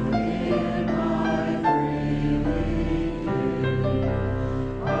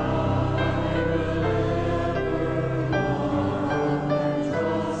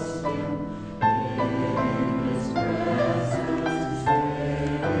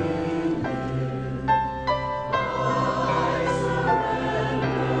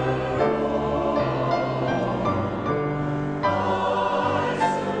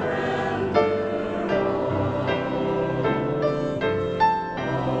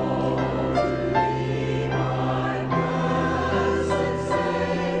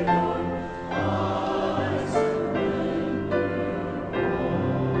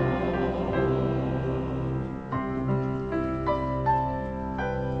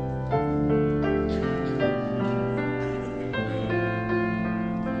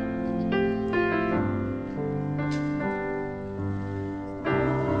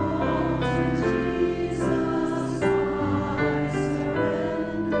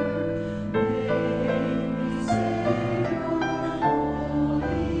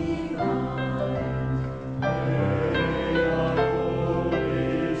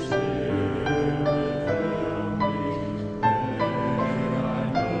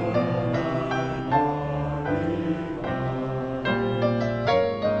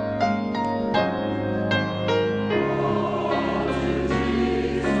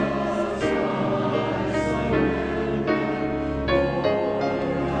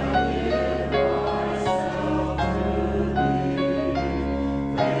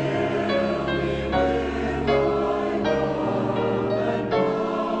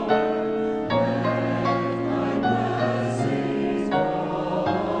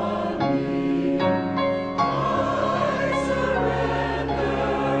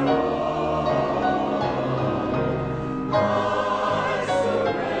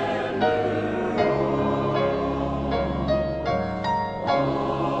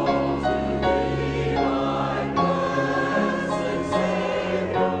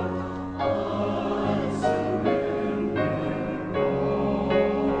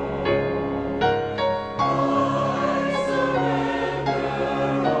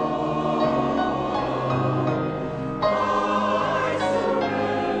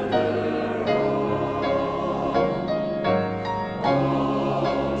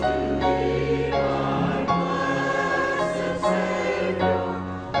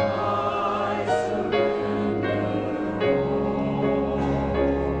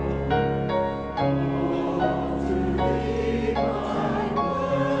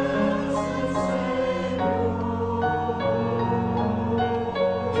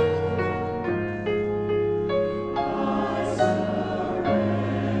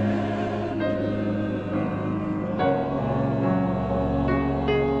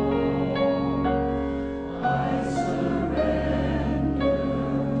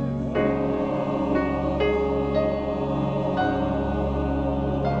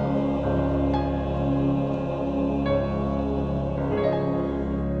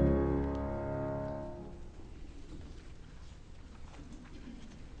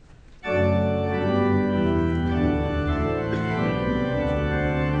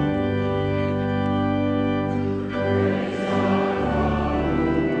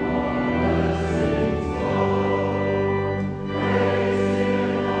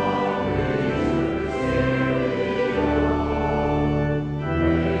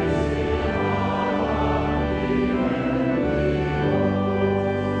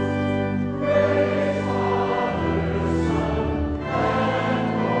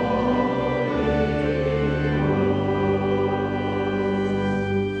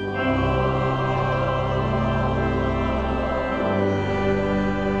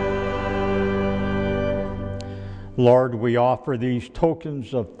 Lord, we offer these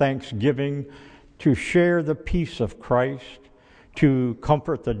tokens of thanksgiving to share the peace of Christ, to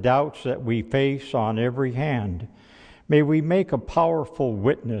comfort the doubts that we face on every hand. May we make a powerful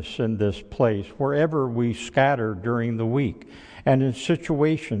witness in this place wherever we scatter during the week and in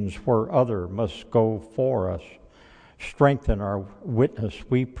situations where others must go for us. Strengthen our witness,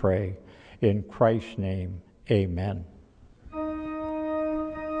 we pray. In Christ's name, amen.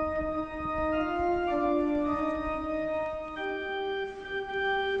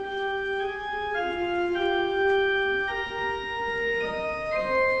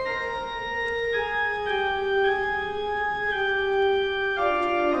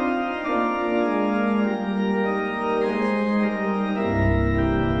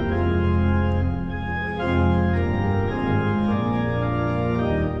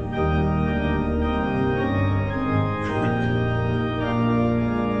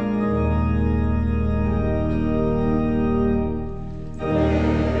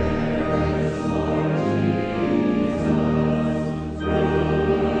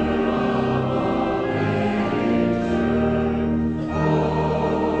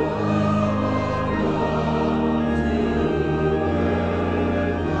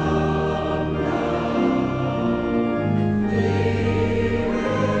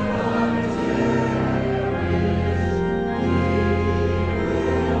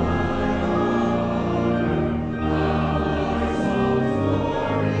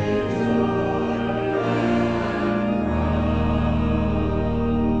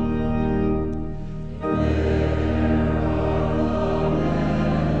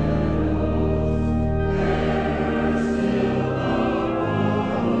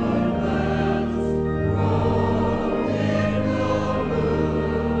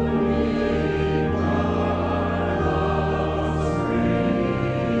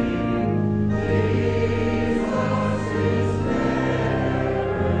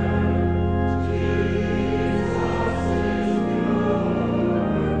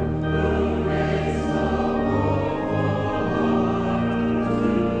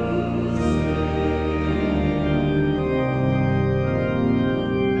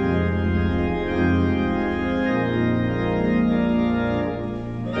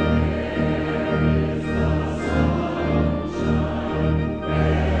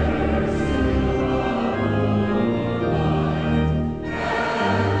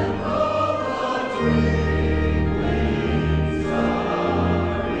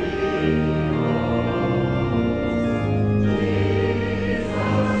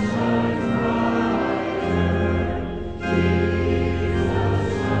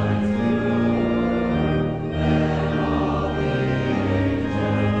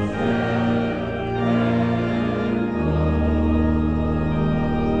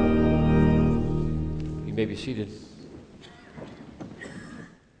 You may be seated.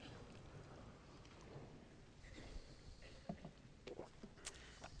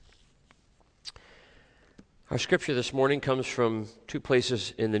 Our scripture this morning comes from two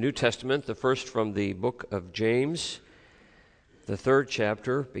places in the New Testament. The first from the book of James, the 3rd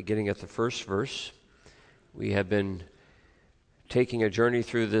chapter, beginning at the 1st verse. We have been taking a journey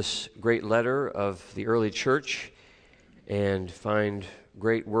through this great letter of the early church and find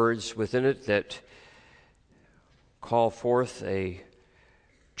great words within it that call forth a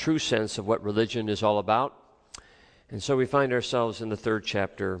true sense of what religion is all about. And so we find ourselves in the 3rd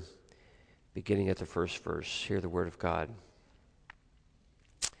chapter, beginning at the 1st verse. Hear the word of God.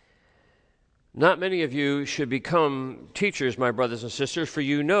 Not many of you should become teachers, my brothers and sisters, for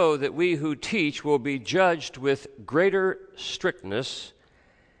you know that we who teach will be judged with greater strictness.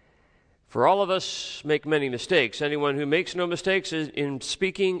 For all of us make many mistakes. Anyone who makes no mistakes in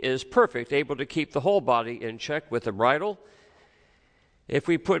speaking is perfect, able to keep the whole body in check with a bridle. If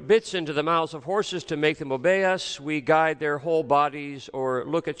we put bits into the mouths of horses to make them obey us, we guide their whole bodies. Or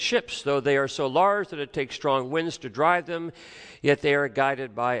look at ships, though they are so large that it takes strong winds to drive them, yet they are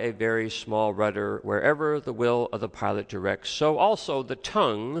guided by a very small rudder wherever the will of the pilot directs. So also the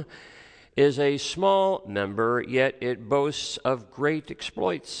tongue is a small member, yet it boasts of great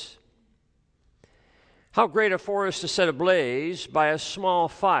exploits. How great a forest is set ablaze by a small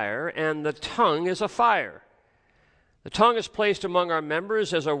fire, and the tongue is a fire. The tongue is placed among our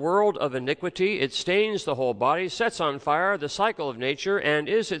members as a world of iniquity. It stains the whole body, sets on fire the cycle of nature, and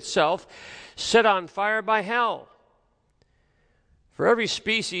is itself set on fire by hell. For every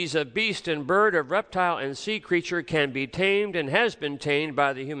species of beast and bird, of reptile and sea creature can be tamed and has been tamed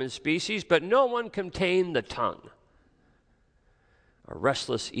by the human species, but no one can tame the tongue, a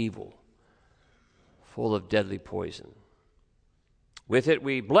restless evil, full of deadly poison. With it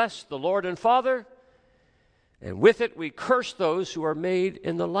we bless the Lord and Father, And with it we curse those who are made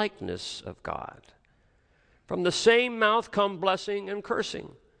in the likeness of God. From the same mouth come blessing and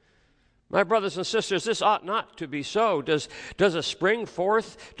cursing. My brothers and sisters, this ought not to be so. Does a spring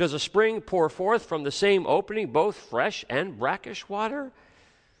pour forth from the same opening both fresh and brackish water?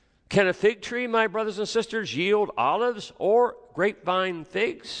 Can a fig tree, my brothers and sisters, yield olives or grapevine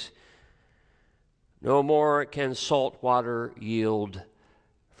figs? No more can salt water yield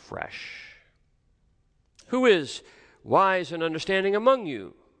fresh. Who is wise and understanding among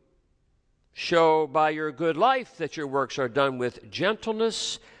you? Show by your good life that your works are done with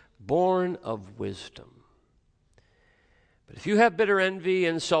gentleness, born of wisdom. But if you have bitter envy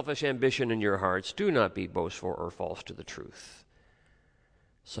and selfish ambition in your hearts, do not be boastful or false to the truth.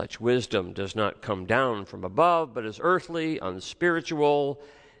 Such wisdom does not come down from above, but is earthly, unspiritual,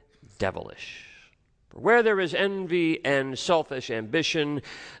 devilish. For where there is envy and selfish ambition,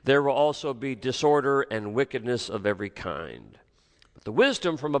 there will also be disorder and wickedness of every kind. But the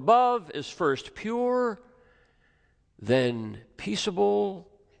wisdom from above is first pure, then peaceable,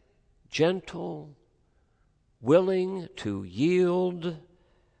 gentle, willing to yield,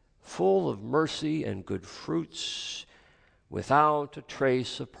 full of mercy and good fruits, without a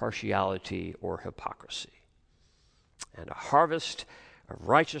trace of partiality or hypocrisy. And a harvest of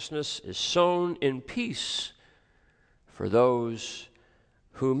righteousness is sown in peace for those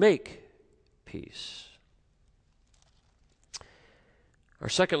who make peace. Our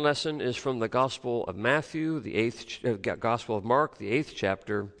second lesson is from the Gospel of Matthew, Gospel of Mark, the 8th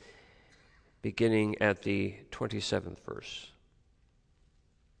chapter, beginning at the 27th verse.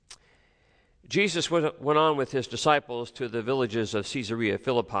 Jesus went on with his disciples to the villages of Caesarea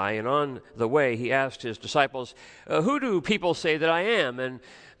Philippi, and on the way he asked his disciples, "Who do people say that I am?" And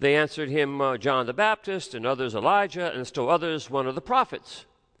they answered him, "John the Baptist, and others Elijah, and still others one of the prophets."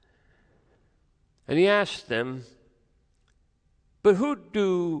 And he asked them, "But who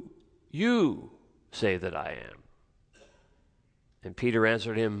do you say that I am?" And Peter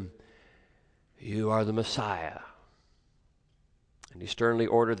answered him, "You are the Messiah." And he sternly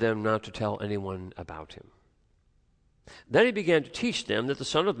ordered them not to tell anyone about him. Then he began to teach them that the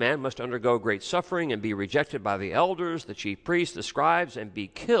Son of Man must undergo great suffering and be rejected by the elders, the chief priests, the scribes, and be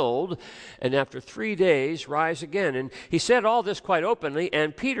killed, and after 3 days rise again. And he said all this quite openly,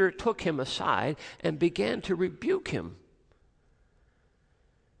 and Peter took him aside and began to rebuke him.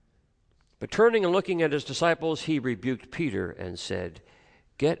 But turning and looking at his disciples, he rebuked Peter and said,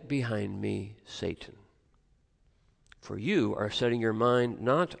 "Get behind me, Satan. For you are setting your mind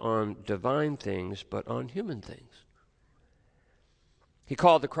not on divine things, but on human things." He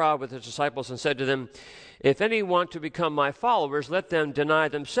called the crowd with his disciples and said to them, "If any want to become my followers, let them deny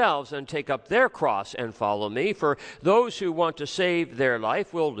themselves and take up their cross and follow me. For those who want to save their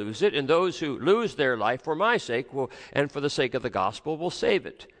life will lose it, and those who lose their life for my sake and for the sake of the gospel will save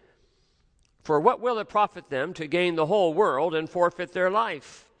it. For what will it profit them to gain the whole world and forfeit their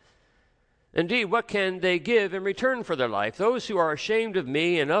life? Indeed, what can they give in return for their life? Those who are ashamed of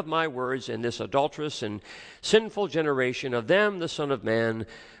me and of my words in this adulterous and sinful generation, of them the Son of Man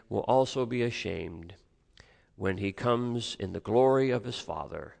will also be ashamed when he comes in the glory of his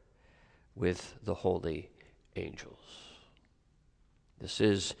Father with the holy angels." This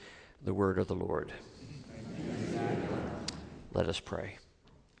is the word of the Lord. Let us pray.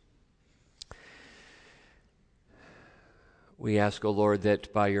 We ask, O Lord,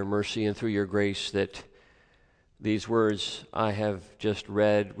 that by your mercy and through your grace that these words I have just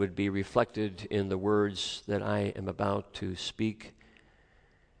read would be reflected in the words that I am about to speak,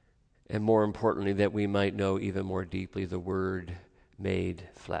 and more importantly, that we might know even more deeply the Word made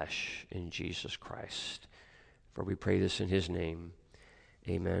flesh in Jesus Christ. For we pray this in his name.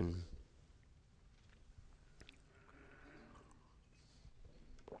 Amen.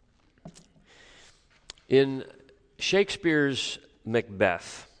 In Shakespeare's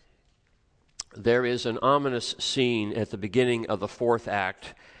Macbeth, there is an ominous scene at the beginning of the 4th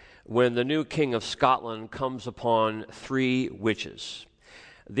act when the new king of Scotland comes upon 3 witches.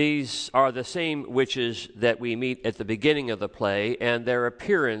 These are the same witches that we meet at the beginning of the play, and their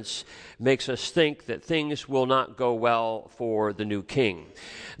appearance makes us think that things will not go well for the new king.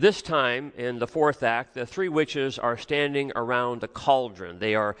 This time, in the 4th act, the 3 witches are standing around a cauldron.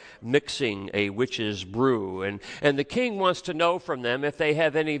 They are mixing a witch's brew, and the king wants to know from them if they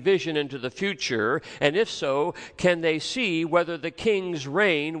have any vision into the future, and if so, can they see whether the king's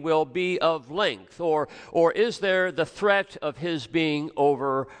reign will be of length, or is there the threat of his being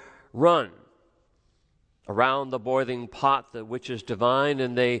overrun? Around the boiling pot, the witches divine,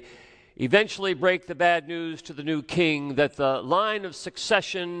 and they eventually break the bad news to the new king that the line of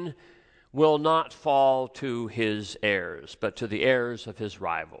succession will not fall to his heirs, but to the heirs of his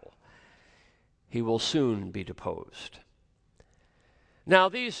rival. He will soon be deposed. Now,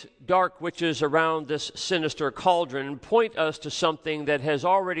 these dark witches around this sinister cauldron point us to something that has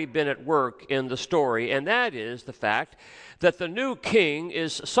already been at work in the story, and that is the fact that the new king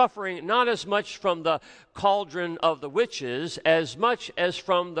is suffering not as much from the cauldron of the witches as much as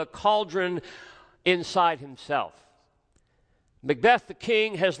from the cauldron inside himself. Macbeth the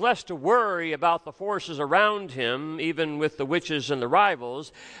king has less to worry about the forces around him, even with the witches and the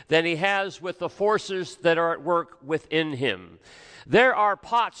rivals, than he has with the forces that are at work within him. There are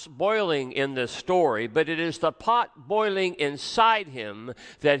pots boiling in this story, but it is the pot boiling inside him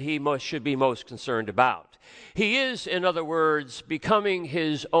that he should be most concerned about. He is, in other words, becoming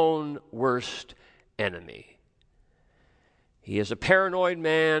his own worst enemy. He is a paranoid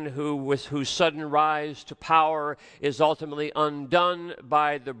man whose sudden rise to power is ultimately undone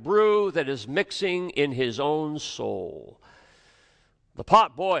by the brew that is mixing in his own soul. The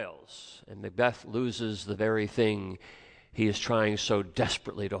pot boils, and Macbeth loses the very thing he is trying so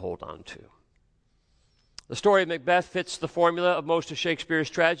desperately to hold on to. The story of Macbeth fits the formula of most of Shakespeare's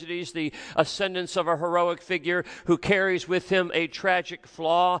tragedies, the ascendance of a heroic figure who carries with him a tragic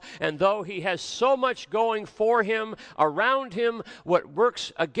flaw, and though he has so much going for him, around him, what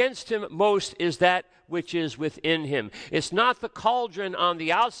works against him most is that which is within him. It's not the cauldron on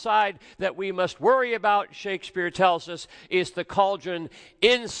the outside that we must worry about, Shakespeare tells us. It's the cauldron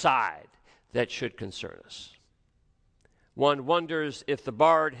inside that should concern us. One wonders if the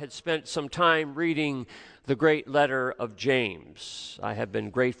bard had spent some time reading the great letter of James. I have been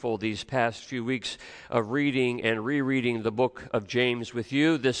grateful these past few weeks of reading and rereading the book of James with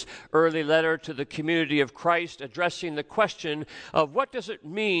you, this early letter to the community of Christ addressing the question of what does it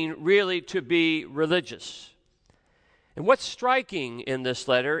mean really to be religious. And what's striking in this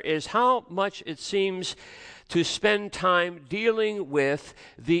letter is how much it seems to spend time dealing with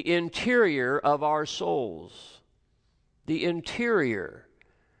the interior of our souls. The interior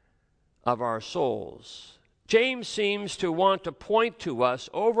of our souls. James seems to want to point to us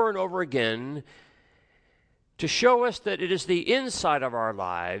over and over again to show us that it is the inside of our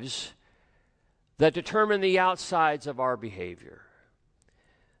lives that determine the outsides of our behavior.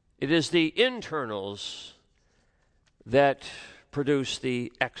 It is the internals that produce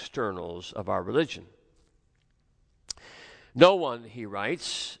the externals of our religion. No one, he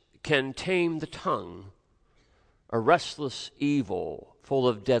writes, can tame the tongue, a restless evil full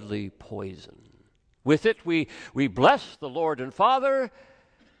of deadly poison. With it we bless the Lord and Father,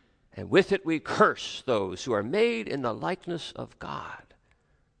 and with it we curse those who are made in the likeness of God.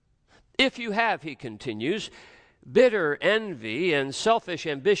 If you have, he continues, bitter envy and selfish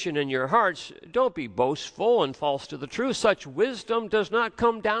ambition in your hearts, don't be boastful and false to the truth. Such wisdom does not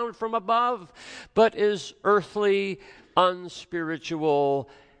come down from above, but is earthly, unspiritual,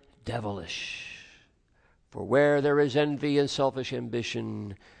 devilish. For where there is envy and selfish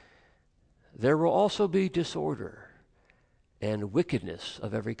ambition, there will also be disorder and wickedness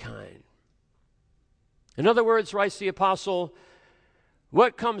of every kind. In other words, writes the apostle,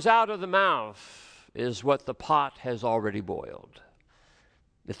 what comes out of the mouth is what the pot has already boiled.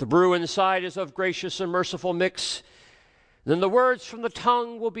 If the brew inside is of gracious and merciful mix, then the words from the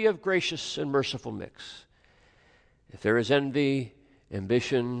tongue will be of gracious and merciful mix. If there is envy,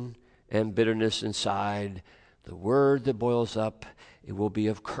 ambition, and bitterness inside, the word that boils up, it will be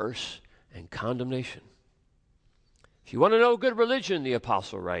of curse and condemnation. If you want to know good religion, the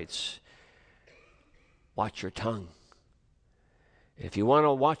apostle writes, watch your tongue. If you want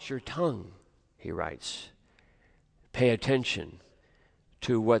to watch your tongue, he writes, pay attention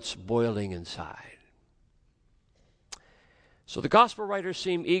to what's boiling inside. So the gospel writers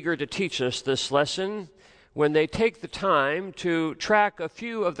seem eager to teach us this lesson when they take the time to track a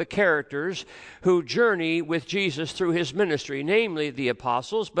few of the characters who journey with Jesus through his ministry, namely the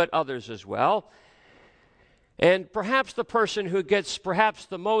apostles, but others as well. And perhaps the person who gets perhaps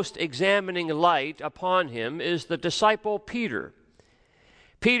the most examining light upon him is the disciple Peter.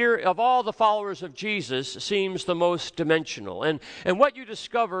 Peter, of all the followers of Jesus, seems the most dimensional. And what you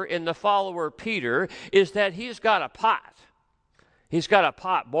discover in the follower Peter is that he's got a pot. He's got a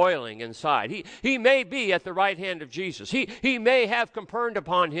pot boiling inside. He may be at the right hand of Jesus. He may have conferred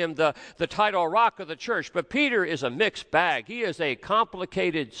upon him the title Rock of the Church, but Peter is a mixed bag. He is a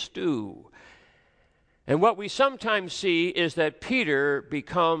complicated stew. And what we sometimes see is that Peter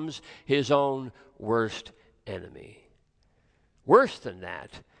becomes his own worst enemy. Worse than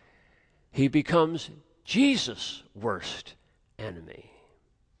that, he becomes Jesus' worst enemy.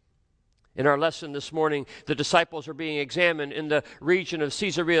 In our lesson this morning, the disciples are being examined in the region of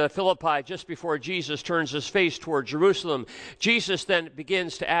Caesarea Philippi just before Jesus turns his face toward Jerusalem. Jesus then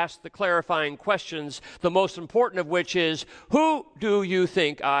begins to ask the clarifying questions, the most important of which is, "Who do you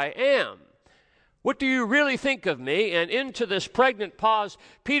think I am? What do you really think of me?" And into this pregnant pause,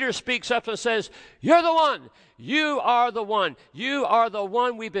 Peter speaks up and says, "You're the one. You are the one. You are the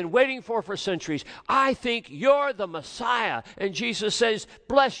one we've been waiting for centuries. I think you're the Messiah." And Jesus says,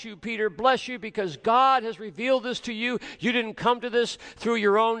 "Bless you, Peter. Bless you, because God has revealed this to you. You didn't come to this through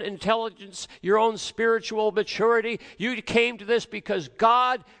your own intelligence, your own spiritual maturity. You came to this because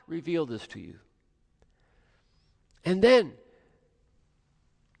God revealed this to you." And then,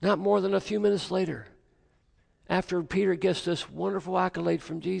 not more than a few minutes later, after Peter gets this wonderful accolade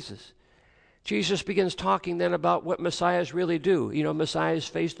from Jesus, Jesus begins talking then about what messiahs really do. You know, messiahs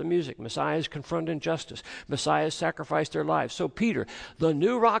face the music. Messiahs confront injustice. Messiahs sacrifice their lives. So Peter, the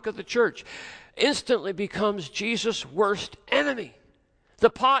new rock of the church, instantly becomes Jesus' worst enemy. The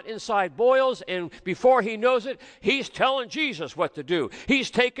pot inside boils, and before he knows it, he's telling Jesus what to do.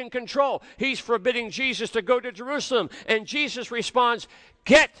 He's taking control. He's forbidding Jesus to go to Jerusalem. And Jesus responds,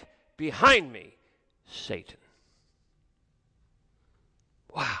 "Get behind me, Satan."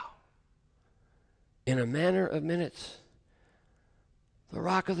 Wow. In a matter of minutes, the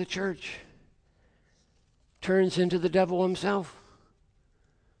rock of the church turns into the devil himself.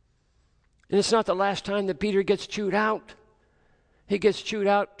 And it's not the last time that Peter gets chewed out. He gets chewed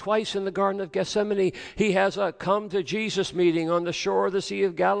out twice in the Garden of Gethsemane. He has a come to Jesus meeting on the shore of the Sea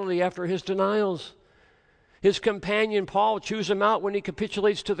of Galilee after his denials. His companion Paul chews him out when he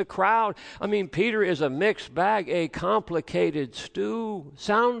capitulates to the crowd. I mean, Peter is a mixed bag, a complicated stew.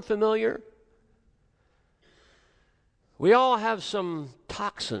 Sound familiar? We all have some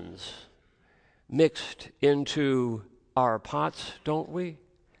toxins mixed into our pots, don't we?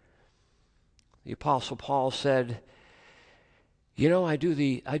 The Apostle Paul said, "You know, I do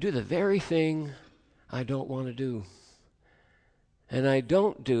the very thing I don't want to do. And I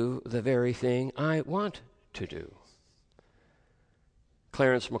don't do the very thing I want to do."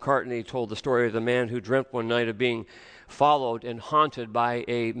 Clarence McCartney told the story of the man who dreamt one night of being followed and haunted by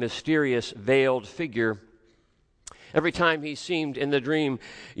a mysterious veiled figure. Every time he seemed in the dream,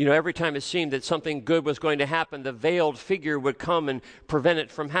 every time it seemed that something good was going to happen, the veiled figure would come and prevent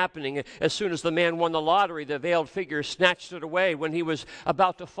it from happening. As soon as the man won the lottery, the veiled figure snatched it away. When he was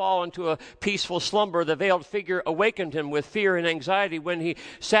about to fall into a peaceful slumber, the veiled figure awakened him with fear and anxiety. When he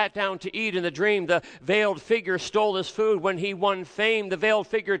sat down to eat in the dream, the veiled figure stole his food. When he won fame, the veiled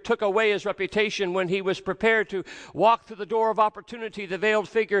figure took away his reputation. When he was prepared to walk through the door of opportunity, the veiled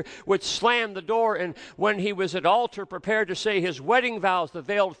figure would slam the door. And when he was at altar prepared to say his wedding vows, the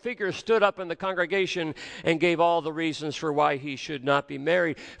veiled figure stood up in the congregation and gave all the reasons for why he should not be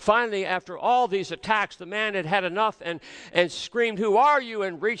married. Finally, after all these attacks, the man had had enough and screamed, "Who are you?"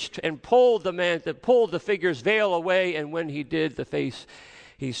 and reached and pulled the figure's veil away. And when he did, the face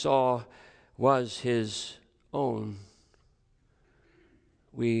he saw was his own.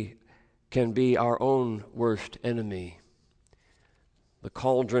 We can be our own worst enemy. The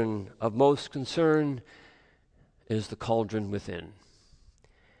cauldron of most concern is the cauldron within.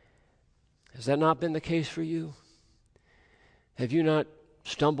 Has that not been the case for you? Have you not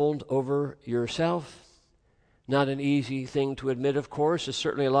stumbled over yourself? Not an easy thing to admit, of course. It's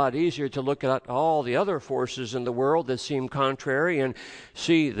certainly a lot easier to look at all the other forces in the world that seem contrary and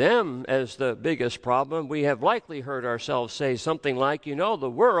see them as the biggest problem. We have likely heard ourselves say something like,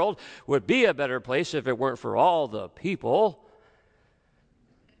 the world would be a better place if it weren't for all the people.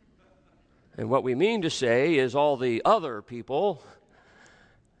 And what we mean to say is all the other people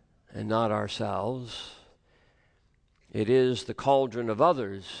and not ourselves. It is the cauldron of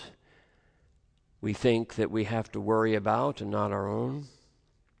others we think that we have to worry about and not our own.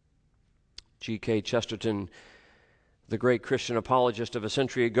 G.K. Chesterton, the great Christian apologist of a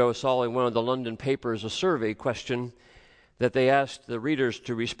century ago, saw in one of the London papers a survey question that they asked the readers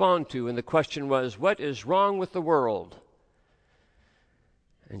to respond to, and the question was, "What is wrong with the world?"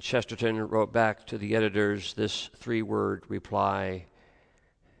 And Chesterton wrote back to the editors this 3-word reply: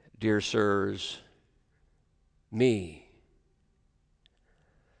 "Dear sirs, me."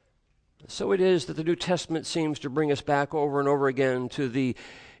 So it is that the New Testament seems to bring us back over and over again to the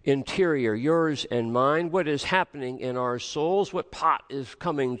interior, yours and mine. What is happening in our souls? What pot is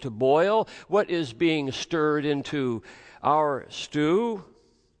coming to boil? What is being stirred into our stew?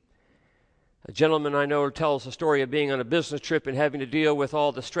 A gentleman I know tells the story of being on a business trip and having to deal with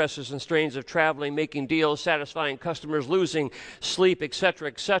all the stresses and strains of traveling, making deals, satisfying customers, losing sleep, etc.,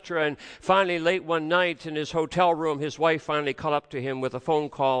 etc. And finally, late one night in his hotel room, his wife finally caught up to him with a phone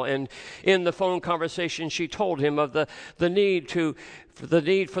call. And in the phone conversation, she told him of the need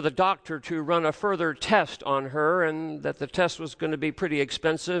for the doctor to run a further test on her, and that the test was going to be pretty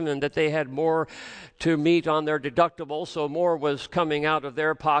expensive, and that they had more to meet on their deductible, so more was coming out of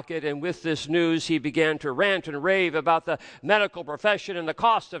their pocket. And with this news, he began to rant and rave about the medical profession and the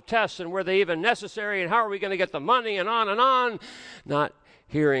cost of tests, and were they even necessary, and how are we going to get the money, and on, not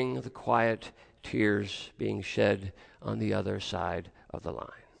hearing the quiet tears being shed on the other side of the line.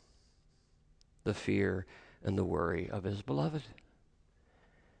 The fear and the worry of his beloved.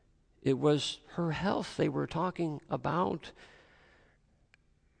 It was her health they were talking about,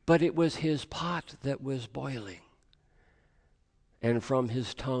 but it was his pot that was boiling. And from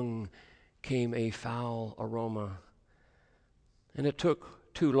his tongue came a foul aroma. And it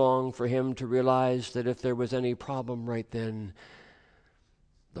took too long for him to realize that if there was any problem right then,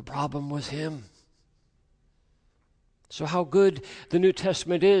 the problem was him. So how good the New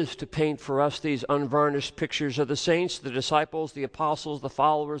Testament is to paint for us these unvarnished pictures of the saints, the disciples, the apostles, the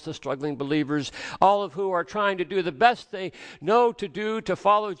followers, the struggling believers, all of who are trying to do the best they know to do to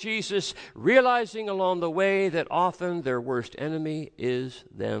follow Jesus, realizing along the way that often their worst enemy is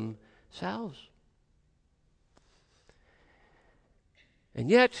themselves. And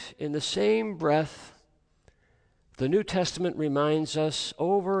yet, in the same breath, the New Testament reminds us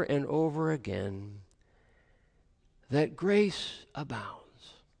over and over again that grace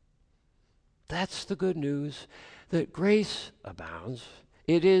abounds. That's the good news, that grace abounds.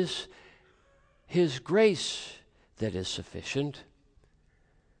 It is His grace that is sufficient.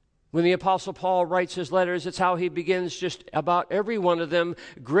 When the Apostle Paul writes his letters, it's how he begins just about every one of them.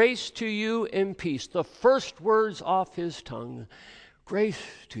 Grace to you and peace. The first words off his tongue. Grace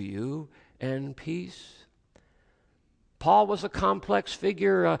to you and peace. Paul was a complex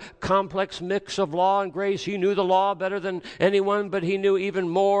figure, a complex mix of law and grace. He knew the law better than anyone, but he knew even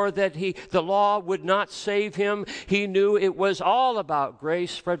more that the law would not save him. He knew it was all about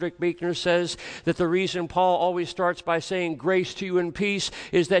grace. Frederick Buechner says that the reason Paul always starts by saying grace to you and peace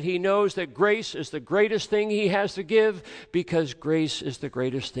is that he knows that grace is the greatest thing he has to give, because grace is the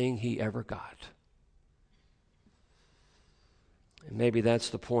greatest thing he ever got. Maybe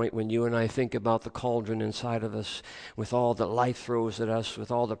that's the point when you and I think about the cauldron inside of us, with all that life throws at us,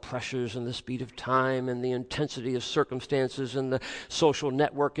 with all the pressures and the speed of time and the intensity of circumstances and the social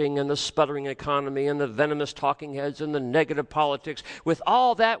networking and the sputtering economy and the venomous talking heads and the negative politics. With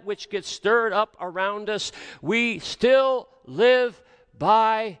all that which gets stirred up around us, we still live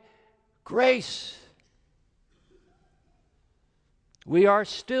by grace. We are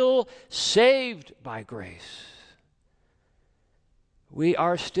still saved by grace. We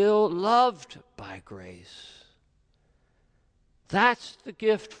are still loved by grace. That's the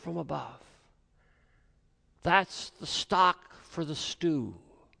gift from above. That's the stock for the stew.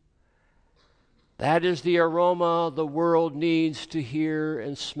 That is the aroma the world needs to hear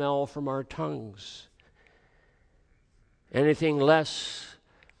and smell from our tongues. Anything less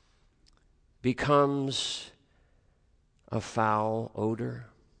becomes a foul odor.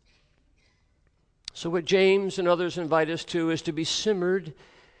 So what James and others invite us to is to be simmered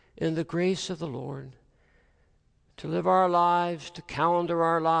in the grace of the Lord, to live our lives, to calendar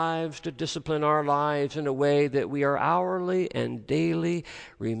our lives, to discipline our lives in a way that we are hourly and daily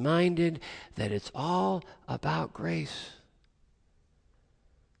reminded that it's all about grace,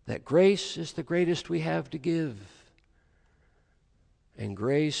 that grace is the greatest we have to give, and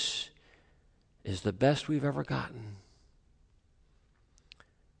grace is the best we've ever gotten.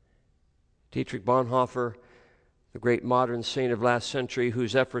 Dietrich Bonhoeffer, the great modern saint of last century,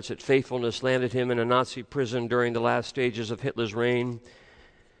 whose efforts at faithfulness landed him in a Nazi prison during the last stages of Hitler's reign,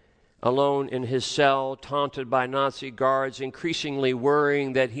 alone in his cell, taunted by Nazi guards, increasingly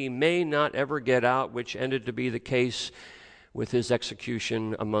worrying that he may not ever get out, which ended to be the case with his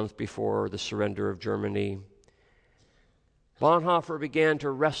execution a month before the surrender of Germany. Bonhoeffer began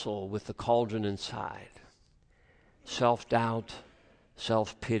to wrestle with the cauldron inside. Self-doubt,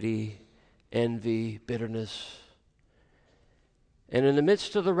 self-pity, envy, bitterness. And in the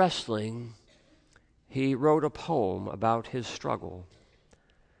midst of the wrestling, he wrote a poem about his struggle.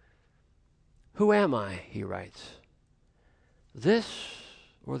 Who am I, he writes, this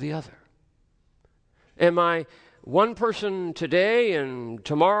or the other? Am I one person today and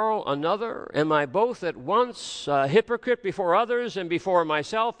tomorrow another? Am I both at once a hypocrite before others and before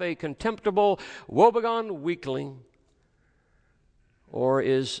myself, a contemptible, woebegone weakling? Or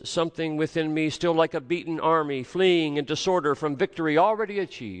is something within me still like a beaten army fleeing in disorder from victory already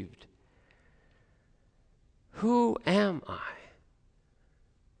achieved? Who am I?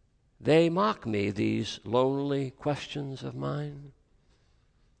 They mock me, these lonely questions of mine.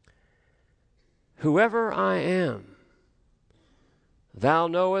 Whoever I am, thou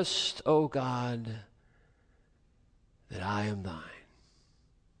knowest, O God, that I am thine.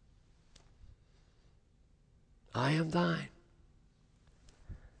 I am thine.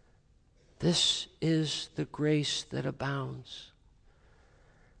 This is the grace that abounds.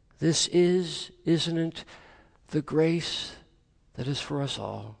 This is, isn't it, the grace that is for us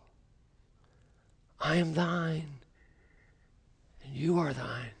all. I am thine, and you are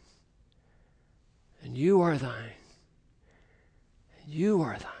thine, and you are thine, and you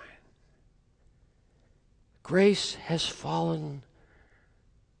are thine. Grace has fallen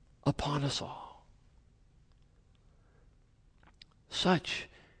upon us all. Such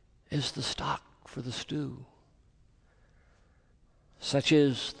is the stock for the stew. Such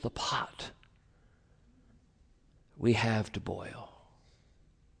is the pot we have to boil.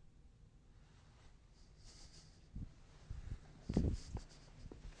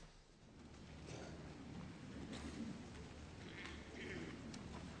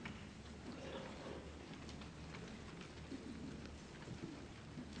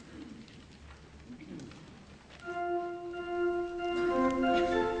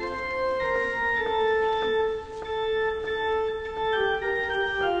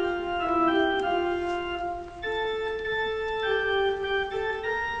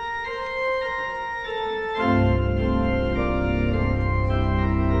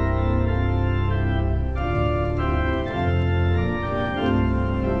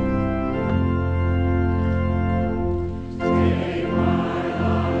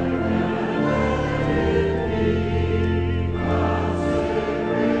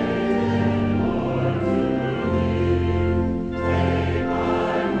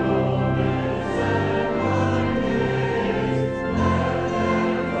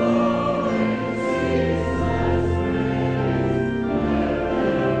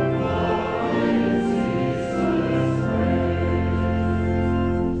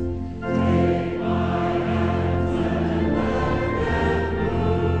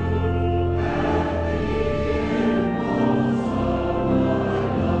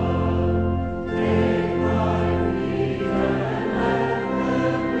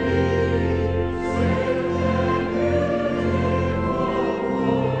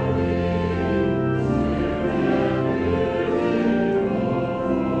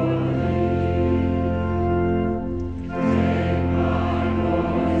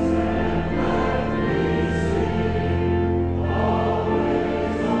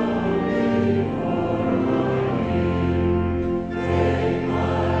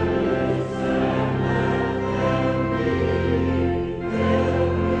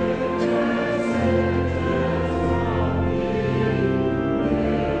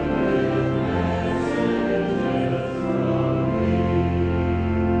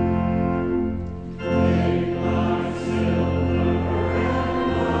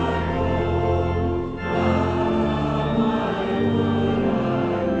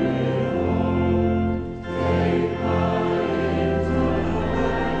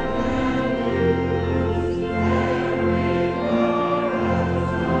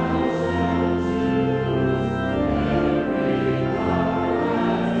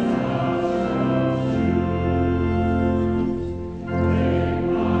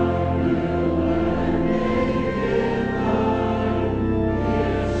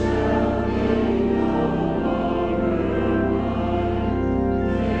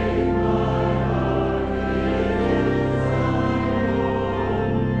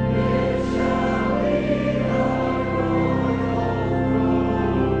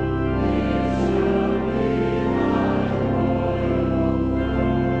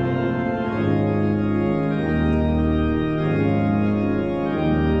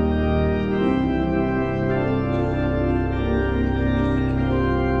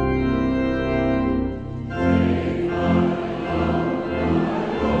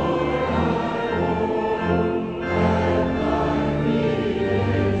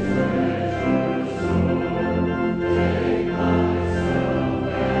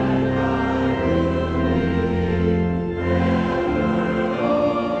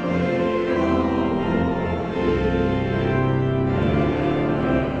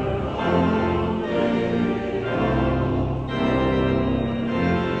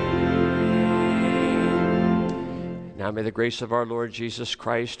 Now may the grace of our Lord Jesus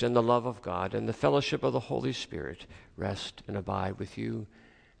Christ and the love of God and the fellowship of the Holy Spirit rest and abide with you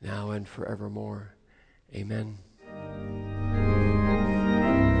now and forevermore. Amen.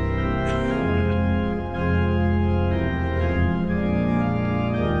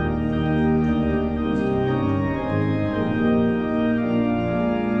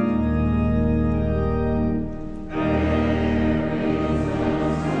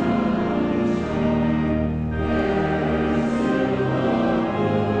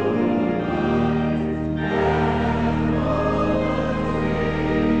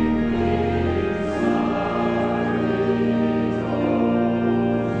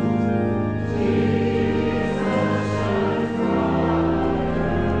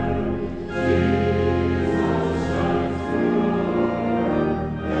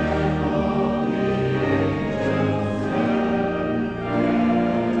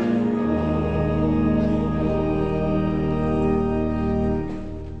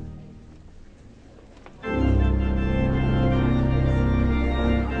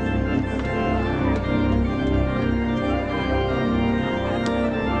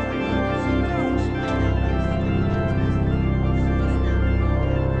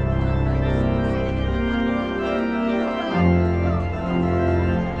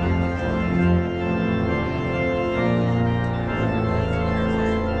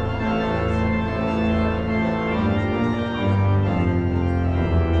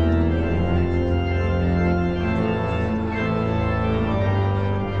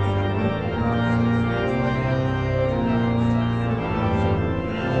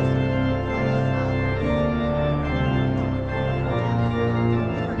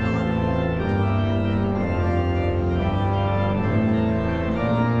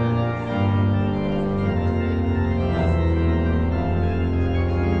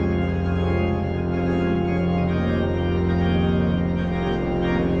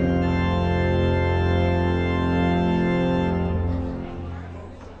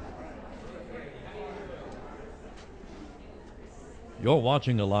 You're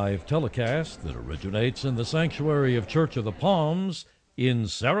watching a live telecast that originates in the sanctuary of Church of the Palms in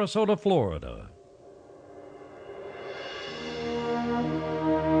Sarasota, Florida.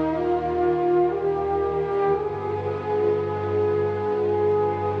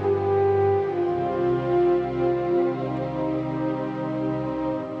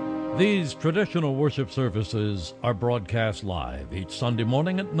 These traditional worship services are broadcast live each Sunday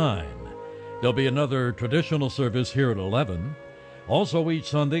morning at 9. There'll be another traditional service here at 11. Also each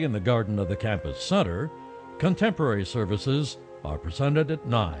Sunday in the garden of the campus center, contemporary services are presented at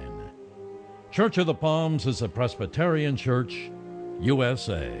 9. Church of the Palms is a Presbyterian church,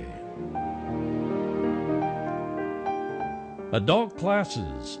 USA. Adult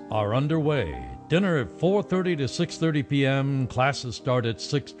classes are underway. Dinner at 4:30 to 6:30 p.m. Classes start at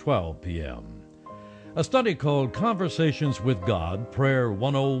 6:12 p.m. A study called Conversations with God, Prayer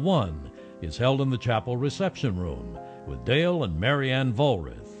 101, is held in the chapel reception room with Dale and Marianne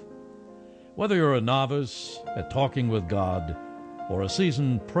Volrith. Whether you're a novice at talking with God or a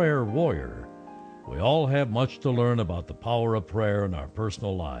seasoned prayer warrior, we all have much to learn about the power of prayer in our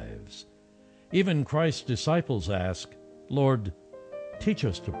personal lives. Even Christ's disciples ask, Lord, teach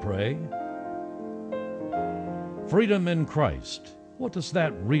us to pray. Freedom in Christ. What does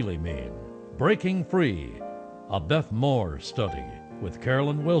that really mean? Breaking Free, a Beth Moore study with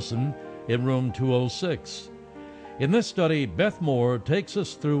Carolyn Wilson in room 206. In this study, Beth Moore takes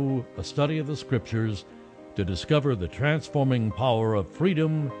us through a study of the Scriptures to discover the transforming power of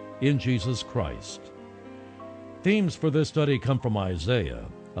freedom in Jesus Christ. Themes for this study come from Isaiah,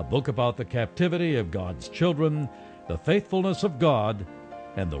 a book about the captivity of God's children, the faithfulness of God,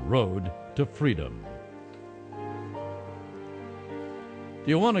 and the road to freedom. Do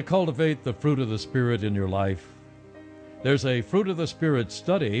you want to cultivate the fruit of the Spirit in your life? There's a Fruit of the Spirit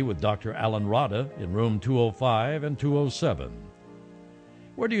study with Dr. Alan Rada in room 205 and 207.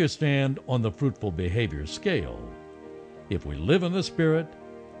 Where do you stand on the fruitful behavior scale? If we live in the Spirit,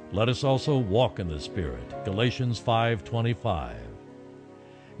 let us also walk in the Spirit. Galatians 5:25.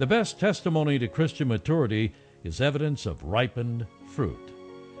 The best testimony to Christian maturity is evidence of ripened fruit.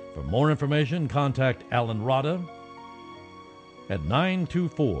 For more information, contact Alan Rada at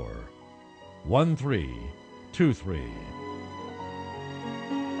 924-1323.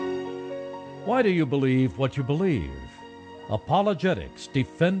 Why do you believe what you believe? Apologetics,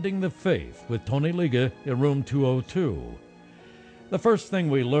 Defending the Faith with Tony Liga in room 202. The first thing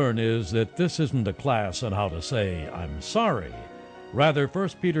we learn is that this isn't a class on how to say, I'm sorry. Rather,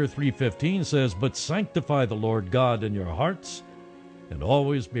 1 Peter 3:15 says, But sanctify the Lord God in your hearts, and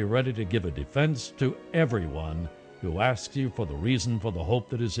always be ready to give a defense to everyone who asks you for the reason for the hope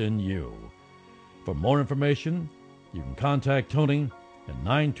that is in you. For more information, you can contact Tony at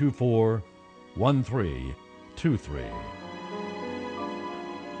 924-1323.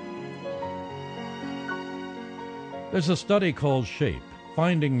 There's a study called SHAPE,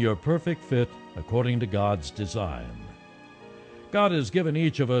 Finding Your Perfect Fit According to God's Design. God has given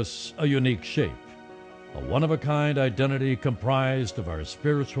each of us a unique shape, a one-of-a-kind identity comprised of our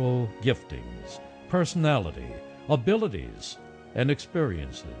spiritual giftings, personality, abilities, and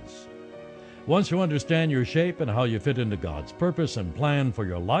experiences. Once you understand your shape and how you fit into God's purpose and plan for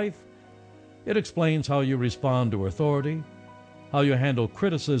your life, it explains how you respond to authority, how you handle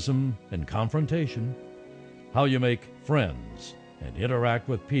criticism and confrontation, how you make friends and interact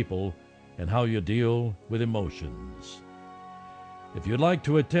with people, and how you deal with emotions. If you'd like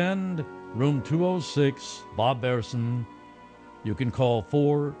to attend, room 206, Bob Bearson, you can call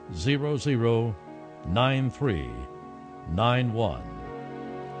 400-9391.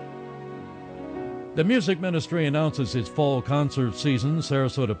 The Music Ministry announces its fall concert season,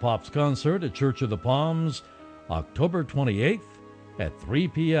 Sarasota Pops Concert at Church of the Palms, October 28th at 3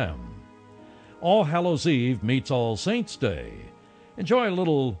 p.m. All Hallows Eve meets All Saints' Day. Enjoy a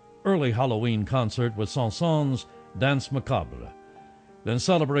little early Halloween concert with Sanson's Dance Macabre. Then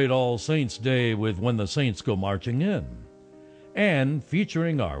celebrate All Saints' Day with When the Saints Go Marching In. And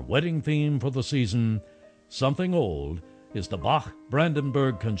featuring our wedding theme for the season, Something Old, is the Bach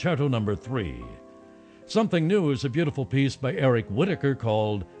Brandenburg Concerto No. 3. Something New is a beautiful piece by Eric Whittaker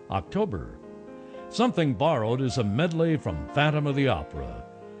called October. Something Borrowed is a medley from Phantom of the Opera.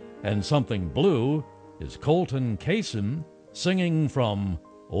 And Something Blue is Colton Kaysen singing from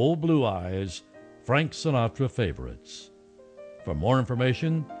Old Blue Eyes, Frank Sinatra Favorites. For more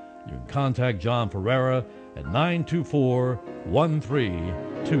information, you can contact John Ferreira at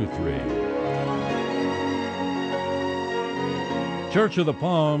 924-1323. Church of the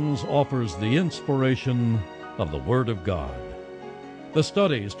Palms offers the inspiration of the Word of God, the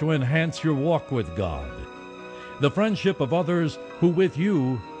studies to enhance your walk with God, the friendship of others who with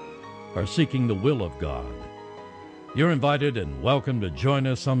you are seeking the will of God. You're invited and welcome to join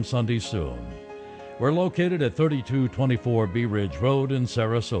us some Sunday soon. We're located at 3224 Bee Ridge Road in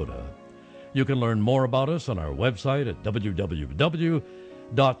Sarasota. You can learn more about us on our website at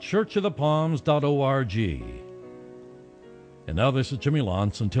www.churchofthepalms.org. And now this is Jimmy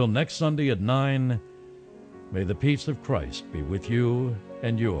Lance. Until next Sunday at 9, may the peace of Christ be with you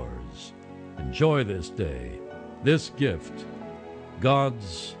and yours. Enjoy this day, this gift,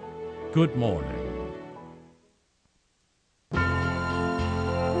 God's good morning.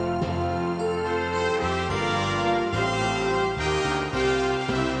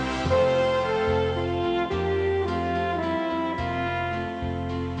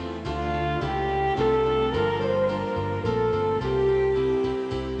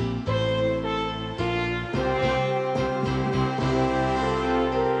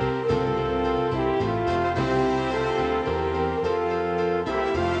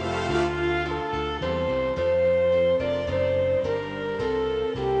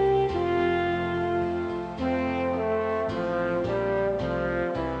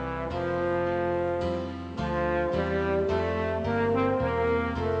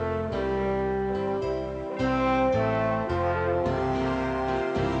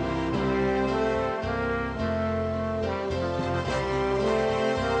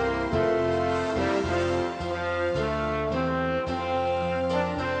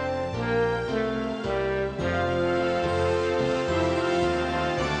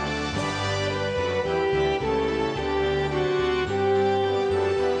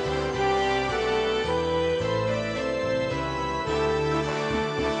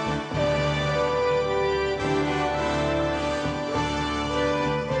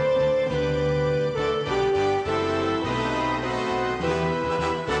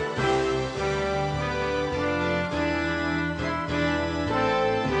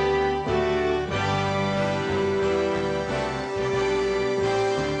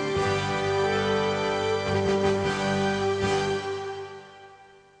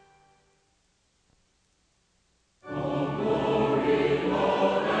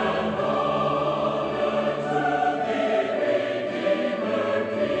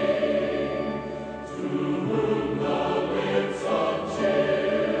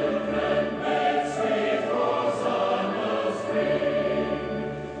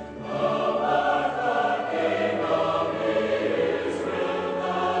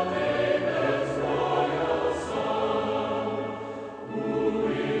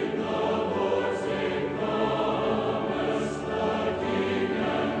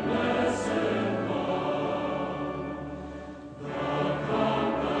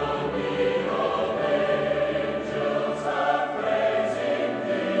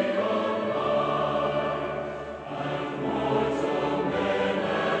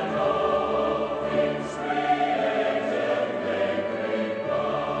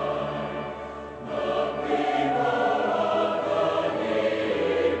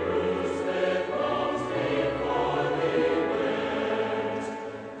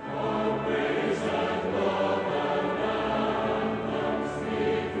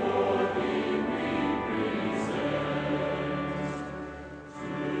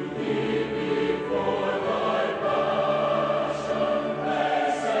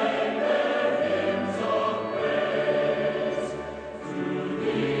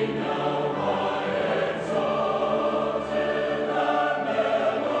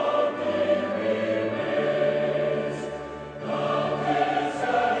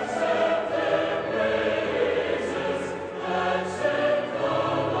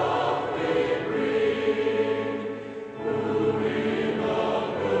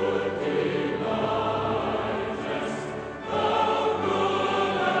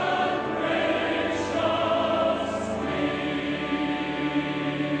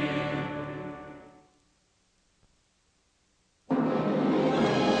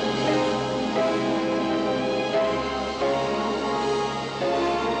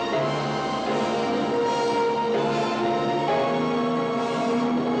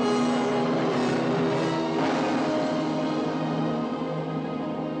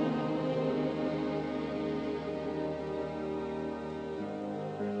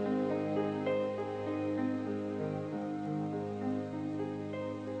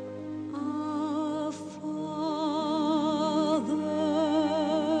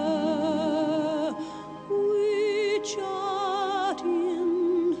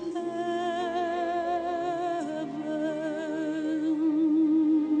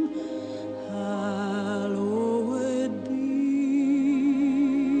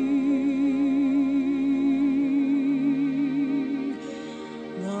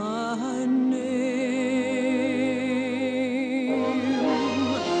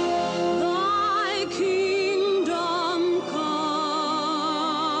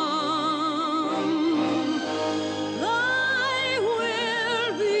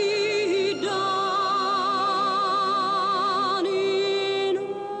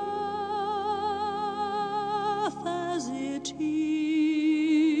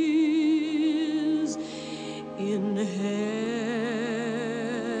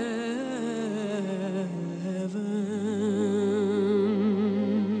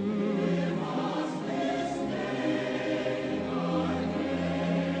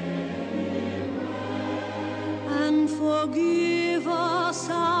 forgive us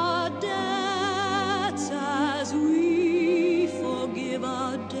our debts as we forgive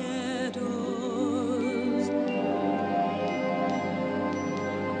our debtors.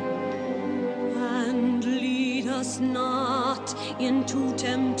 And lead us not into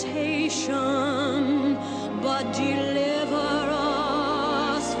temptation, but deliver us